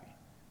of crappy.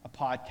 A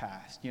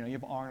podcast, you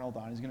have Arnold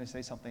on, he's going to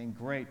say something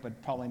great,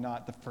 but probably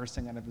not the first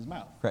thing out of his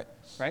mouth. Right?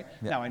 Yeah.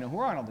 Now I know who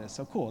Arnold is,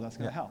 so cool, that's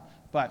going to help.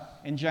 But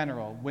in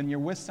general, when you're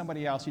with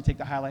somebody else, you take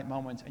the highlight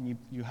moments and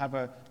you have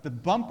the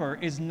bumper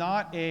is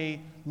not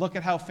a look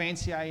at how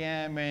fancy I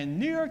am and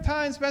New York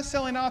Times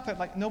best-selling author.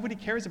 Like nobody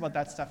cares about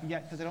that stuff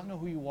yet because they don't know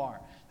who you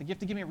are. Like you have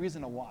to give me a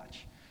reason to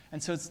watch.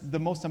 And so it's the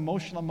most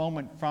emotional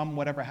moment from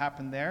whatever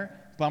happened there,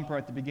 bumper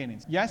at the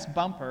beginning. Yes,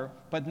 bumper,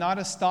 but not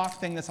a stock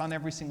thing that's on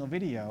every single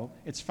video.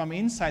 It's from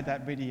inside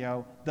that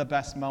video, the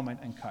best moment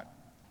and cut.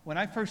 When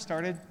I first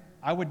started,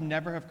 I would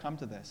never have come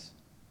to this.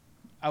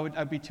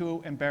 I'd be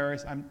too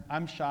embarrassed.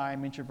 I'm shy,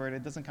 I'm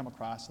introverted. It doesn't come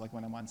across like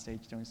when I'm on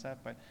stage doing stuff,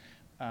 but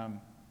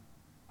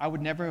I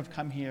would never have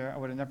come here. I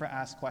would have never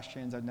asked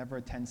questions. I'd never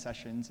attend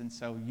sessions. And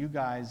so you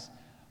guys,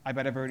 I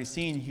bet have already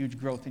seen huge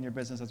growth in your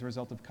business as a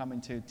result of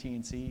coming to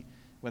TNC,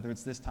 whether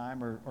it's this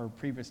time or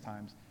previous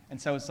times. And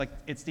so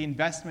it's the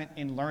investment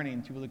in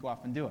learning to really go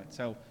off and do it.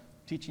 So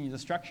teaching you the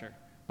structure.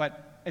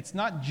 But it's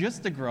not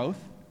just the growth,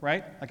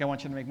 right? Like I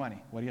want you to make money.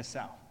 What do you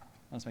sell?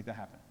 Let's make that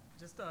happen.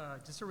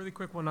 Just a really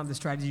quick one on the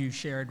strategy you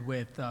shared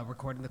with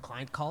recording the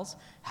client calls.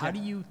 How do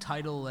you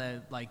title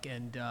and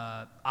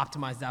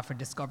optimize that for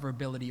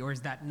discoverability, or is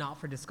that not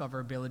for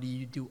discoverability?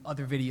 You do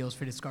other videos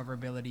for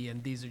discoverability,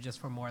 and these are just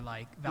for more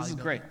like valuability. This is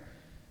great.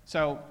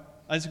 So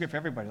this is great for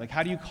everybody. Like,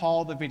 how do you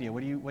call the video?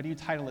 What do you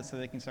title it so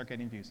they can start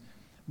getting views?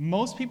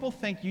 Most people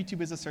think YouTube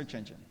is a search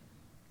engine,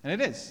 and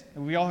it is.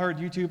 We all heard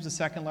YouTube's the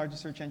second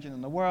largest search engine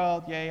in the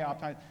world. Yay,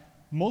 optimize.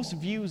 Most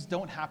views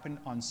don't happen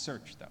on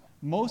search, though.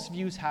 Most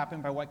views happen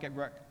by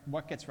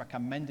what gets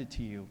recommended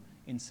to you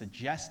in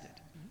suggested.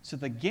 So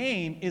the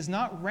game is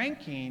not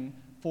ranking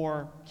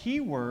for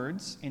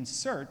keywords in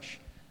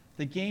search.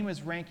 The game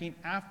is ranking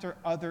after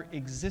other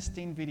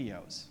existing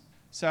videos.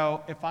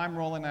 So if I'm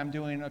Roland and I'm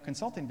doing a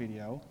consulting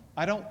video,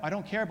 I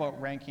don't care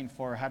about ranking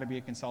for how to be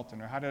a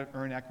consultant or how to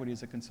earn equity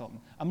as a consultant.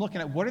 I'm looking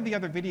at what are the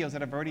other videos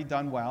that have already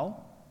done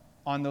well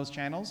on those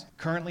channels,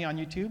 currently on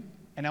YouTube,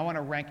 and I want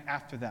to rank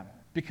after them.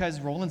 Because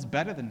Roland's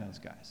better than those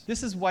guys.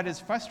 This is what is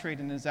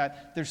frustrating, is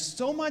that there's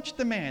so much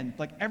demand,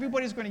 like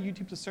everybody's going to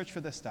YouTube to search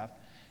for this stuff,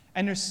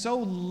 and there's so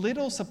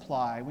little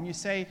supply. When you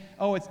say,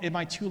 oh, am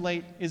I too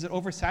late? Is it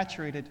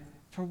oversaturated?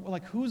 For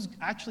like, who's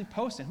actually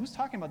posting? Who's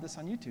talking about this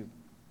on YouTube?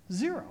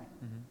 Zero.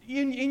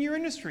 Mm-hmm. In your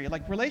industry,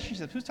 like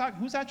relationships,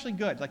 who's actually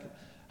good? Like,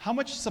 how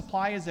much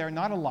supply is there?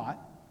 Not a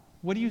lot.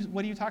 What do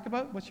you talk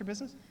about? What's your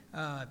business?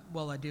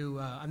 Well, I do.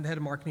 I'm the head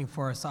of marketing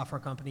for a software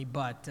company,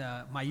 but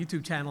my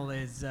YouTube channel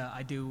is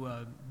I do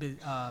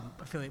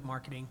affiliate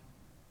marketing.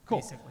 Cool.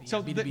 Basically.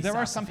 So Yeah, there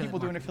are some people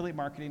doing affiliate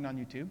marketing on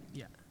YouTube.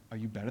 Yeah. Are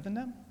you better than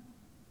them?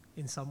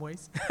 In some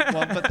ways.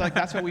 Well, but like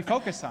that's what we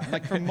focus on.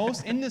 Like for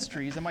most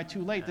industries, am I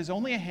too late? There's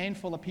only a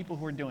handful of people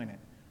who are doing it.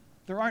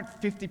 There aren't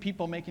 50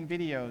 people making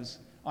videos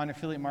on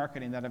affiliate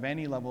marketing that have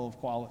any level of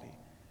quality.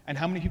 And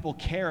how many people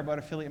care about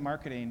affiliate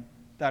marketing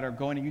that are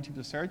going to YouTube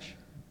to search?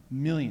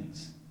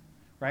 Millions,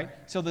 right?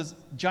 So there's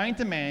giant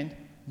demand,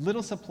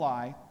 little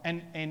supply,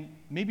 and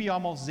maybe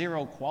almost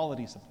zero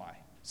quality supply.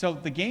 So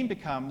the game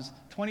becomes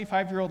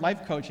 25-year-old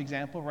life coach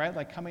example, right?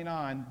 Like coming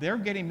on, they're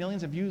getting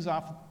millions of views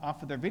off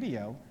of their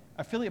video.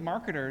 Affiliate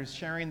marketers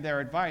sharing their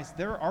advice,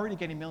 they're already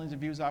getting millions of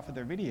views off of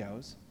their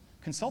videos.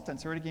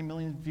 Consultants are already getting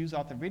millions of views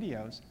off their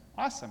videos.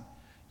 Awesome.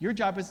 Your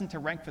job isn't to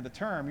rank for the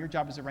term, your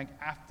job is to rank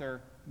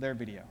after their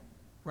video.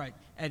 Right,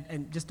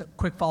 and just a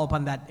quick follow-up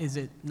on that, is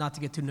it, not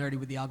to get too nerdy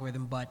with the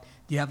algorithm, but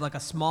do you have like a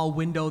small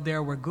window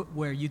there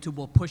where YouTube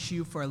will push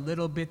you for a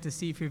little bit to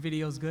see if your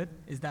video is good?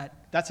 Is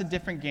that? That's a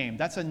different game.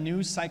 That's a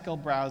news cycle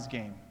browse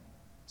game.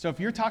 So if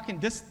you're talking,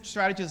 this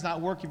strategy does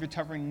not work if you're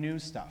covering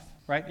news stuff,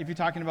 right? If you're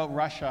talking about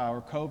Russia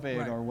or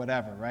COVID or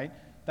whatever, right?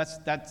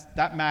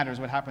 That matters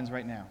what happens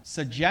right now.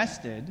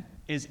 Suggested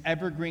is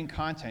evergreen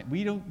content.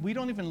 We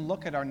don't even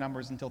look at our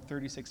numbers until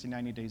 30, 60,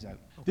 90 days out.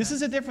 Okay. This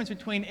is a difference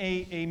between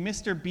a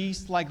Mr.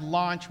 Beast-like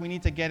launch, we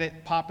need to get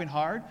it popping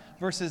hard,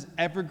 versus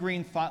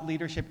evergreen thought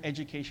leadership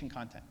education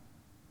content.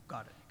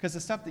 Got it. Because the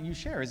stuff that you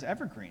share is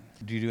evergreen.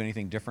 Do you do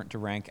anything different to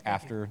rank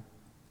after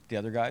the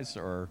other guys,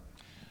 or?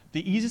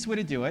 The easiest way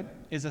to do it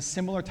is a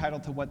similar title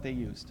to what they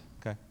used.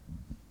 Okay.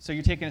 So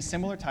you're taking a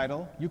similar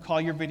title, you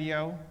call your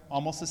video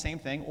almost the same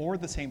thing or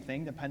the same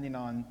thing depending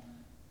on,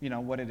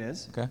 what it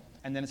is. Okay.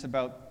 And then it's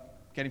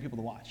about getting people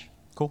to watch.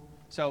 Cool.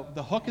 So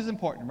the hook is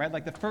important, right?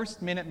 Like the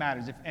first minute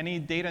matters. If any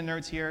data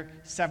nerds here,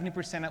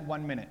 70% at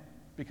 1 minute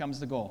becomes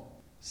the goal.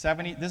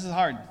 This is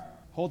hard.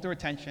 Hold their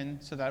attention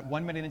so that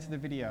 1 minute into the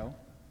video,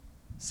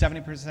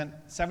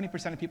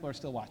 70% of people are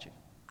still watching.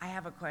 I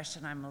have a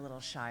question I'm a little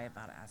shy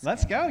about asking.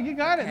 Let's go. You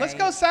got it. Let's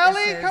go,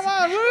 Sally. Come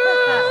on. Woo!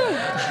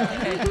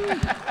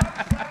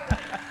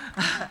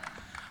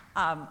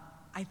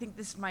 I think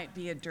this might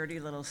be a dirty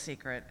little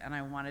secret, and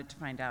I wanted to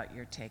find out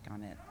your take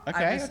on it.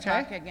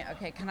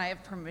 Okay. Can I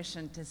have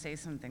permission to say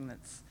something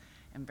that's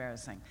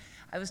embarrassing?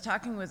 I was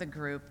talking with a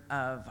group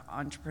of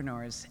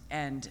entrepreneurs,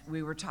 and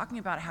we were talking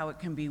about how it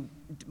can be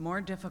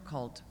more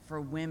difficult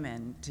for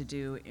women to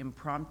do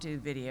impromptu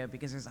video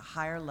because there's a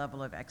higher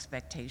level of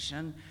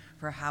expectation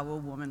for how a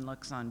woman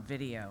looks on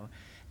video.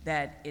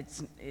 That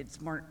it's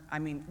more,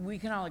 we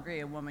can all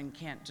agree a woman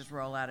can't just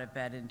roll out of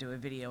bed and do a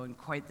video in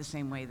quite the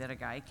same way that a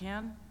guy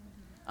can,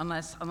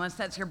 unless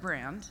that's your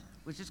brand,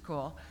 which is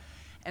cool.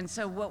 And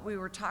so what we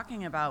were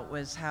talking about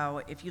was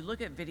how if you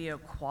look at video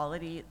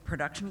quality,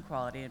 production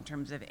quality in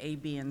terms of A,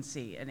 B, and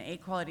C, an A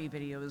quality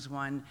video is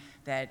one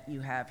that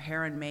you have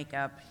hair and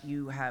makeup,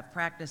 you have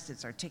practiced,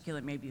 it's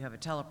articulate, maybe you have a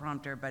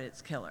teleprompter, but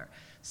it's killer.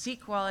 C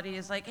quality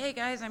is like, hey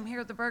guys, I'm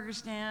here at the burger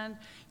stand,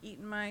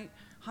 eating my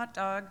hot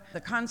dog.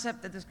 The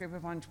concept that this group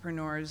of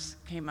entrepreneurs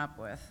came up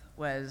with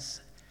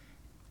was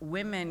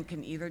women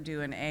can either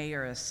do an A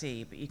or a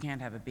C, but you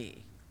can't have a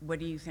B. What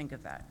do you think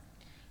of that?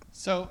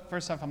 So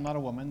first off, I'm not a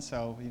woman,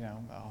 so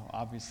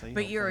obviously.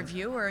 But you're a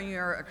viewer,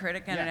 you're a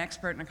critic and an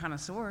expert and a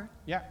connoisseur.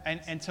 Yeah,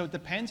 and so it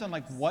depends on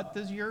what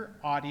does your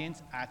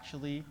audience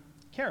actually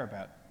care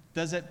about?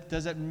 Does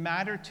it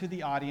matter to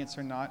the audience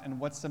or not? And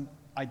what's the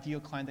ideal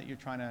client that you're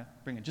trying to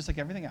bring in? Just like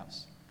everything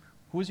else.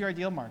 Who's your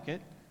ideal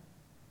market?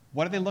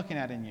 What are they looking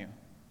at in you?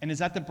 And is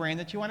that the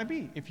brand that you want to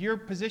be? If you're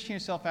positioning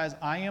yourself as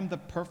I am the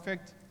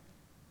perfect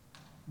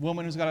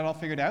woman who's got it all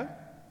figured out,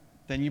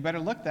 then you better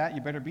look that, you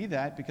better be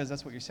that, because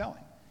that's what you're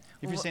selling.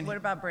 What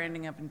about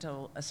branding up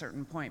until a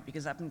certain point?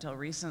 Because up until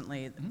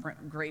recently,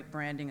 great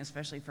branding,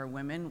 especially for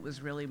women,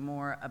 was really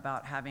more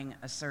about having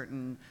a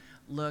certain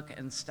look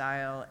and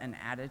style and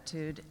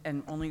attitude.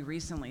 And only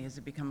recently has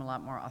it become a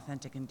lot more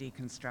authentic and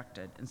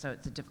deconstructed. And so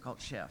it's a difficult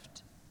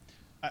shift.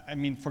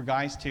 For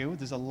guys too,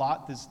 there's a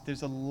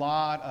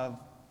lot of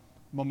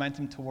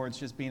momentum towards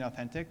just being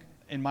authentic.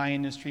 In my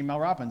industry, Mel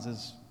Robbins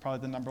is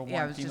probably the number one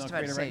female creator right now.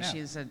 Yeah, I was just about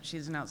to say,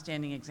 she's an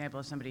outstanding example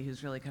of somebody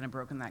who's really kind of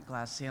broken that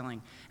glass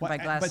ceiling. And by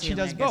glass but ceiling, she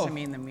does I guess both. I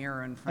mean the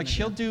mirror in front of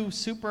she'll you. do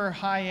super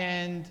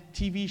high-end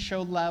TV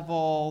show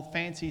level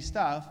fancy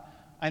stuff,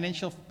 and then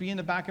she'll be in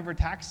the back of her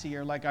taxi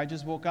or I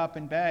just woke up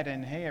in bed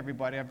and hey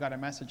everybody, I've got a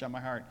message on my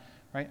heart,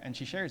 right? And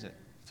she shares it.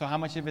 So how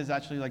much of it is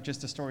actually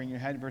just a story in your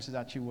head versus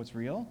actually what's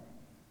real?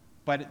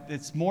 But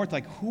it's more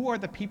who are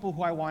the people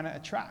who I want to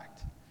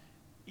attract?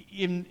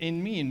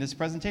 In this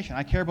presentation,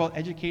 I care about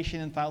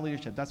education and thought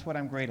leadership. That's what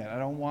I'm great at. I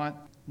don't want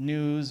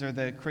news or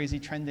the crazy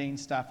trending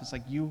stuff. It's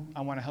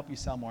I want to help you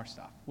sell more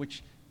stuff,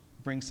 which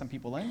brings some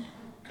people in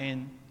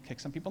and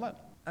kicks some people out.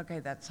 Okay,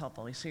 that's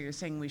helpful. So you're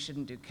saying we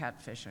shouldn't do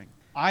catfishing?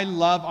 I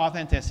love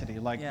authenticity.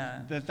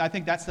 I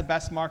think that's the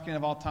best marketing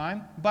of all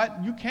time.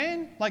 But you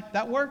can,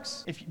 that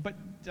works. But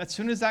as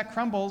soon as that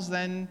crumbles,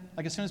 then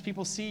as soon as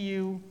people see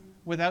you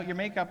without your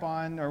makeup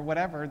on or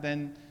whatever,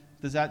 then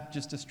does that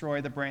just destroy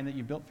the brand that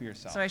you built for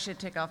yourself? So I should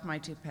take off my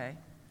toupee?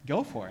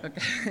 Go for it.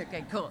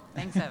 Okay, cool.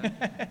 Thanks, Evan.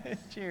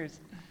 Cheers.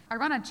 I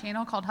run a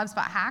channel called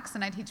HubSpot Hacks,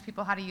 and I teach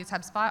people how to use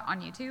HubSpot on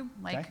YouTube.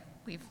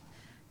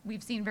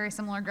 We've seen very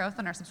similar growth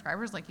in our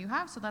subscribers like you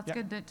have, so that's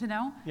good to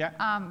know. Yeah.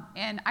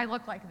 And I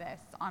look like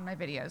this on my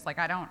videos.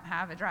 I don't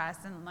have a dress,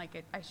 and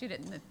I shoot it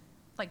in the,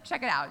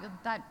 check it out.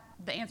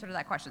 The answer to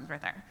that question is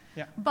right there.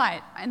 Yeah.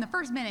 But in the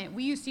first minute,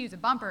 we used to use a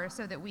bumper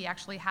so that we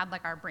actually had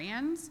our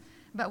brands,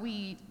 but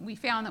we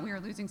found that we were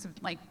losing some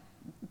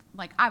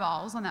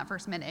eyeballs on that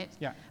first minute.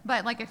 Yeah.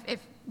 But if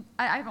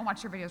I haven't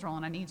watched your videos,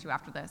 Roland, I need to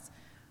after this.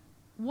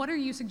 What are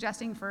you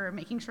suggesting for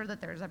making sure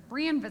that there's a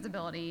brand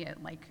visibility,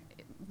 like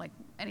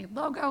any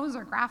logos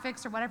or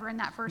graphics or whatever in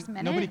that first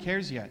minute? Nobody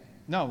cares yet.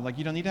 No,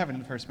 you don't need to have it in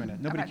the first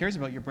minute. Nobody cares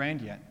about your brand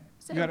yet.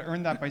 So, you got to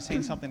earn that by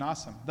saying something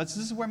awesome. This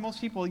is where most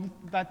people,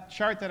 that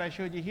chart that I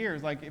showed you here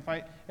is if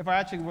I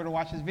actually were to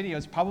watch this video,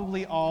 it's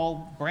probably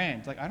all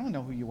brand. I don't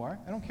know who you are.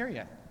 I don't care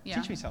yet. Yeah.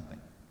 Teach me something.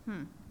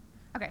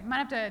 Okay, might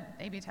have to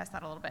A/B test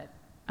that a little bit.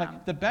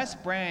 The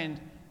best brand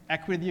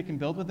equity that you can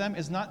build with them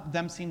is not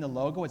them seeing the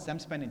logo, it's them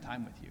spending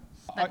time with you.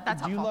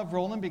 That's do you helpful. love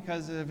Roland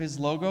because of his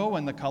logo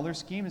and the color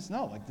scheme? It's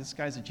no, this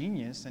guy's a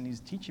genius and he's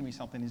teaching me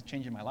something, he's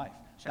changing my life.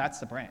 Sure. That's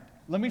the brand.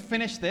 Let me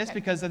finish this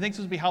because I think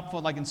this would be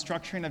helpful in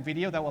structuring a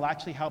video that will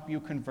actually help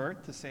you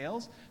convert to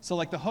sales.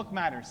 So the hook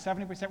matters,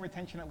 70%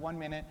 retention at 1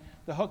 minute.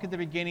 The hook at the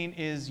beginning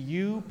is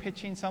you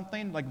pitching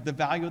something, the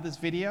value of this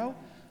video,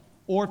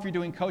 Or if you're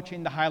doing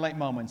coaching, the highlight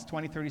moments,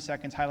 20, 30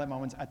 seconds, highlight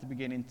moments at the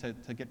beginning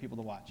to get people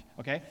to watch,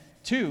 okay?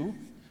 2,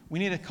 we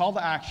need a call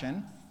to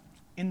action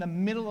in the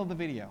middle of the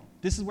video.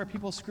 This is where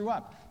people screw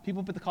up.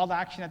 People put the call to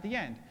action at the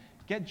end.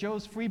 Get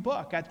Joe's free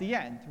book at the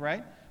end,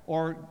 right?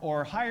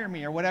 Or hire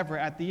me or whatever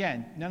at the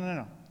end.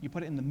 No. You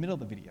put it in the middle of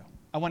the video.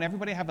 I want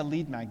everybody to have a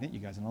lead magnet. You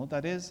guys know what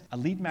that is? A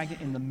lead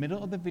magnet in the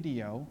middle of the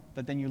video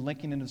that then you're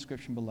linking in the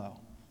description below.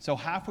 So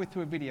halfway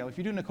through a video, if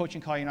you're doing a coaching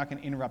call, you're not going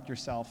to interrupt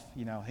yourself.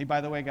 You know, hey, by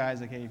the way,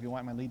 guys, okay, if you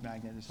want my lead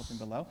magnet, there's something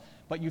below.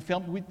 But you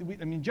film.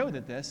 Joe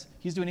did this.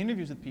 He's doing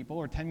interviews with people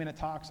or 10-minute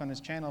talks on his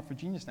channel for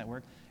Genius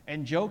Network.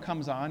 And Joe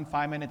comes on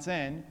 5 minutes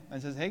in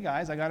and says, hey,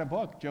 guys, I got a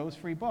book, Joe's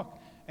free book.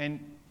 And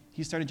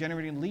he started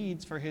generating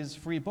leads for his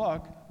free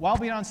book while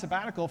being on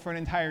sabbatical for an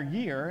entire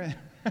year,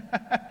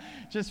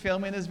 just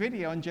filming this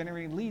video and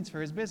generating leads for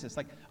his business.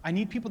 Like, I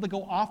need people to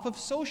go off of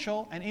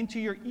social and into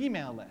your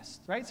email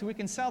list, right? So we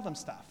can sell them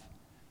stuff.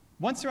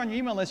 Once they're on your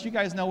email list, you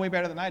guys know way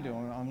better than I do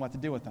on what to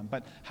do with them.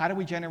 But how do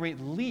we generate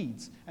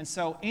leads? And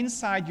so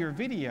inside your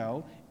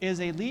video is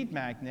a lead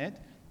magnet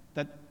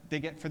that they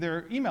get for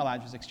their email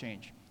address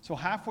exchange. So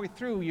halfway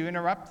through, you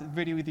interrupt the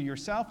video, either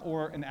yourself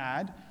or an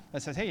ad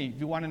that says, hey, if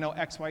you want to know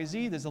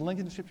XYZ, there's a link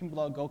in the description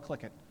below. Go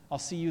click it. I'll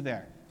see you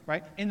there,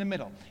 right? In the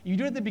middle. You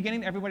do it at the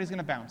beginning, everybody's going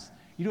to bounce.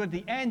 You do it at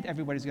the end,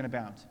 everybody's going to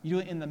bounce. You do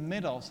it in the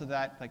middle so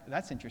that, like,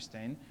 that's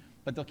interesting,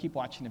 but they'll keep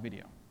watching the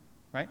video,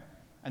 right?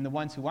 And the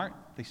ones who aren't,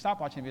 they stop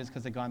watching videos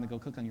because they're gone to go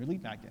click on your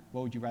lead magnet.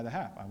 What would you rather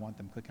have? I want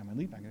them to click on my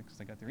lead magnet because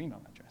I got their email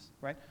address,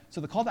 right?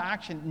 So the call to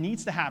action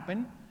needs to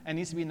happen and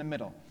needs to be in the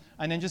middle.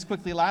 And then just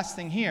quickly, last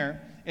thing here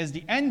is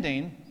the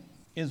ending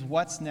is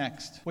what's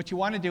next. What you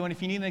want to do, and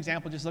if you need an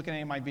example, just look at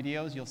any of my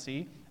videos, you'll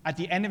see. At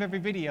the end of every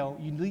video,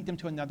 you lead them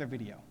to another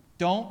video.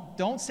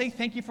 Don't say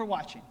thank you for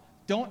watching.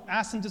 Don't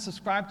ask them to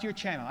subscribe to your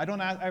channel. I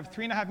have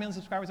 3.5 million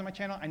subscribers on my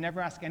channel. I never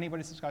ask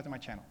anybody to subscribe to my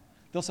channel.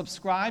 They'll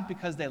subscribe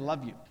because they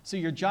love you. So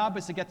your job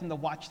is to get them to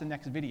watch the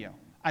next video.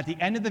 At the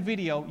end of the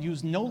video,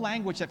 use no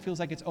language that feels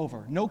like it's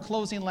over. No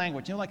closing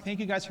language. You know, like, thank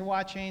you guys for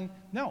watching.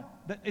 No,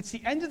 it's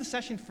the end of the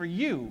session for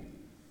you,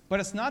 but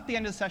it's not the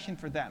end of the session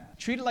for them.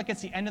 Treat it like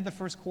it's the end of the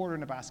first quarter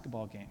in a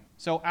basketball game.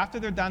 So after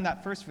they're done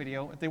that first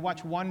video, if they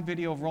watch one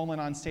video of Roland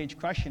on stage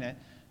crushing it,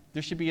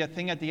 there should be a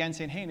thing at the end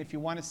saying, hey, and if you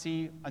want to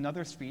see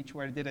another speech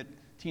where I did at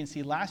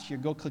TNC last year,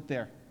 go click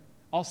there.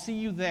 I'll see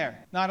you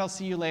there. Not I'll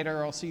see you later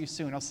or I'll see you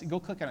soon. Go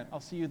click on it. I'll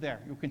see you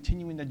there. You're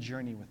continuing the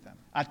journey with them.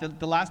 At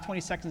the last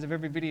 20 seconds of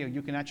every video,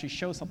 you can actually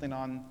show something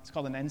on, it's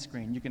called an end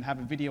screen. You can have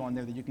a video on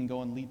there that you can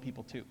go and lead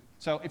people to.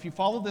 So if you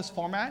follow this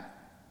format,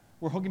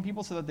 we're hooking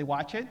people so that they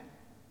watch it,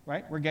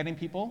 right? We're getting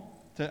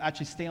people to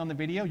actually stay on the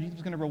video.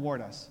 YouTube's going to reward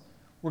us.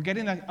 We're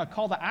getting a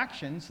call to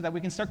action so that we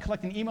can start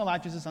collecting email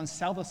addresses on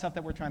sell the stuff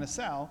that we're trying to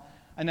sell.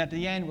 And at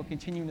the end, we're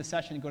continuing the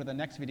session and go to the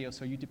next video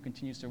so YouTube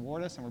continues to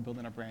reward us and we're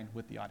building our brand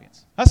with the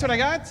audience. That's what I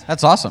got.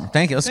 That's awesome.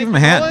 Thank you. Let's give him a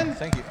hand. Roland.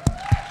 Thank you.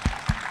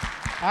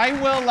 I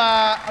will,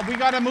 we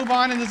got to move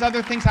on and there's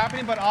other things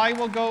happening, but I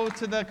will go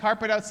to the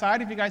carpet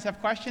outside. If you guys have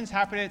questions,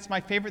 it's my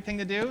favorite thing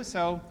to do,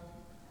 so.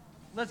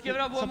 Let's give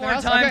it up one Something more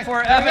else? time Okay.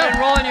 for There we Evan and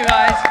go. Roland, you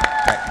guys.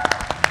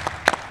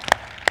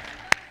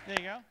 There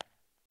you go.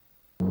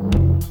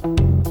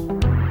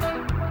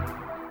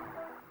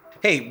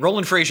 Hey,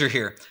 Roland Frazier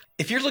here.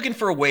 If you're looking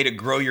for a way to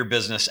grow your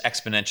business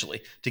exponentially,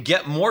 to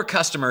get more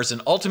customers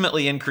and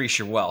ultimately increase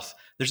your wealth,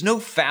 there's no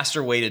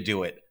faster way to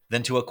do it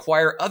than to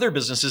acquire other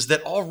businesses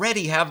that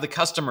already have the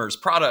customers,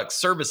 products,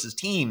 services,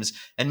 teams,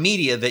 and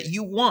media that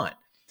you want.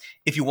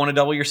 If you want to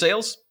double your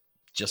sales,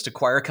 just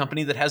acquire a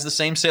company that has the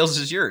same sales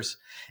as yours.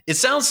 It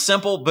sounds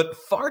simple, but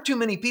far too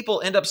many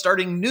people end up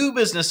starting new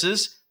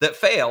businesses that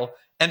fail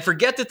and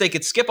forget that they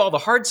could skip all the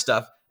hard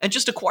stuff and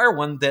just acquire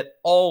one that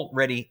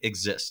already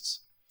exists.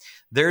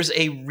 There's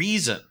a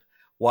reason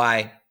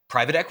why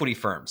private equity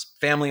firms,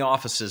 family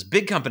offices,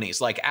 big companies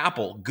like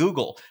Apple,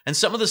 Google, and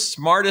some of the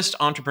smartest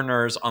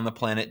entrepreneurs on the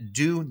planet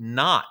do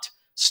not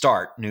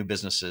start new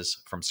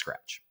businesses from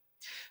scratch.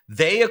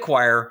 They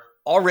acquire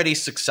already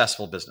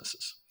successful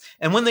businesses.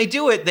 And when they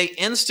do it, they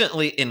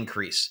instantly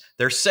increase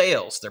their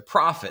sales, their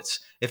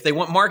profits. If they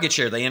want market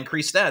share, they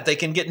increase that. They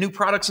can get new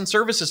products and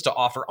services to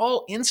offer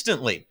all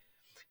instantly.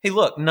 Hey,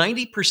 look,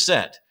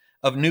 90%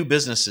 of new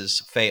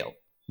businesses fail.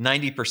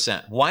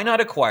 90%. Why not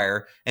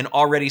acquire an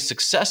already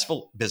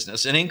successful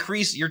business and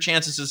increase your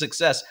chances of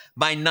success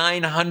by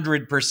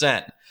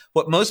 900%?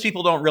 What most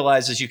people don't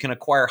realize is you can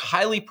acquire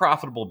highly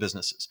profitable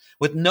businesses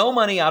with no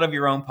money out of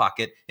your own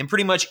pocket in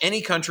pretty much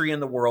any country in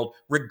the world,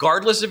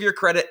 regardless of your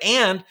credit,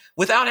 and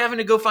without having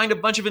to go find a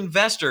bunch of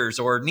investors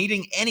or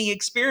needing any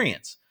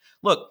experience.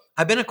 Look,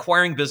 I've been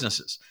acquiring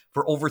businesses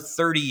for over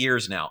 30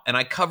 years now, and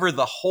I cover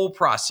the whole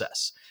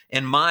process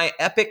in my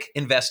Epic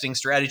Investing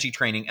Strategy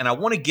Training, and I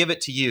want to give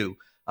it to you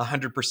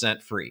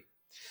 100% free.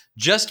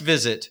 Just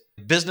visit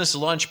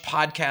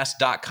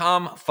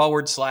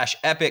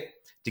businesslunchpodcast.com/epic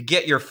to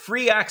get your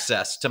free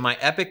access to my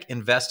Epic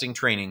Investing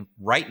Training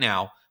right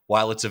now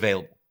while it's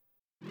available.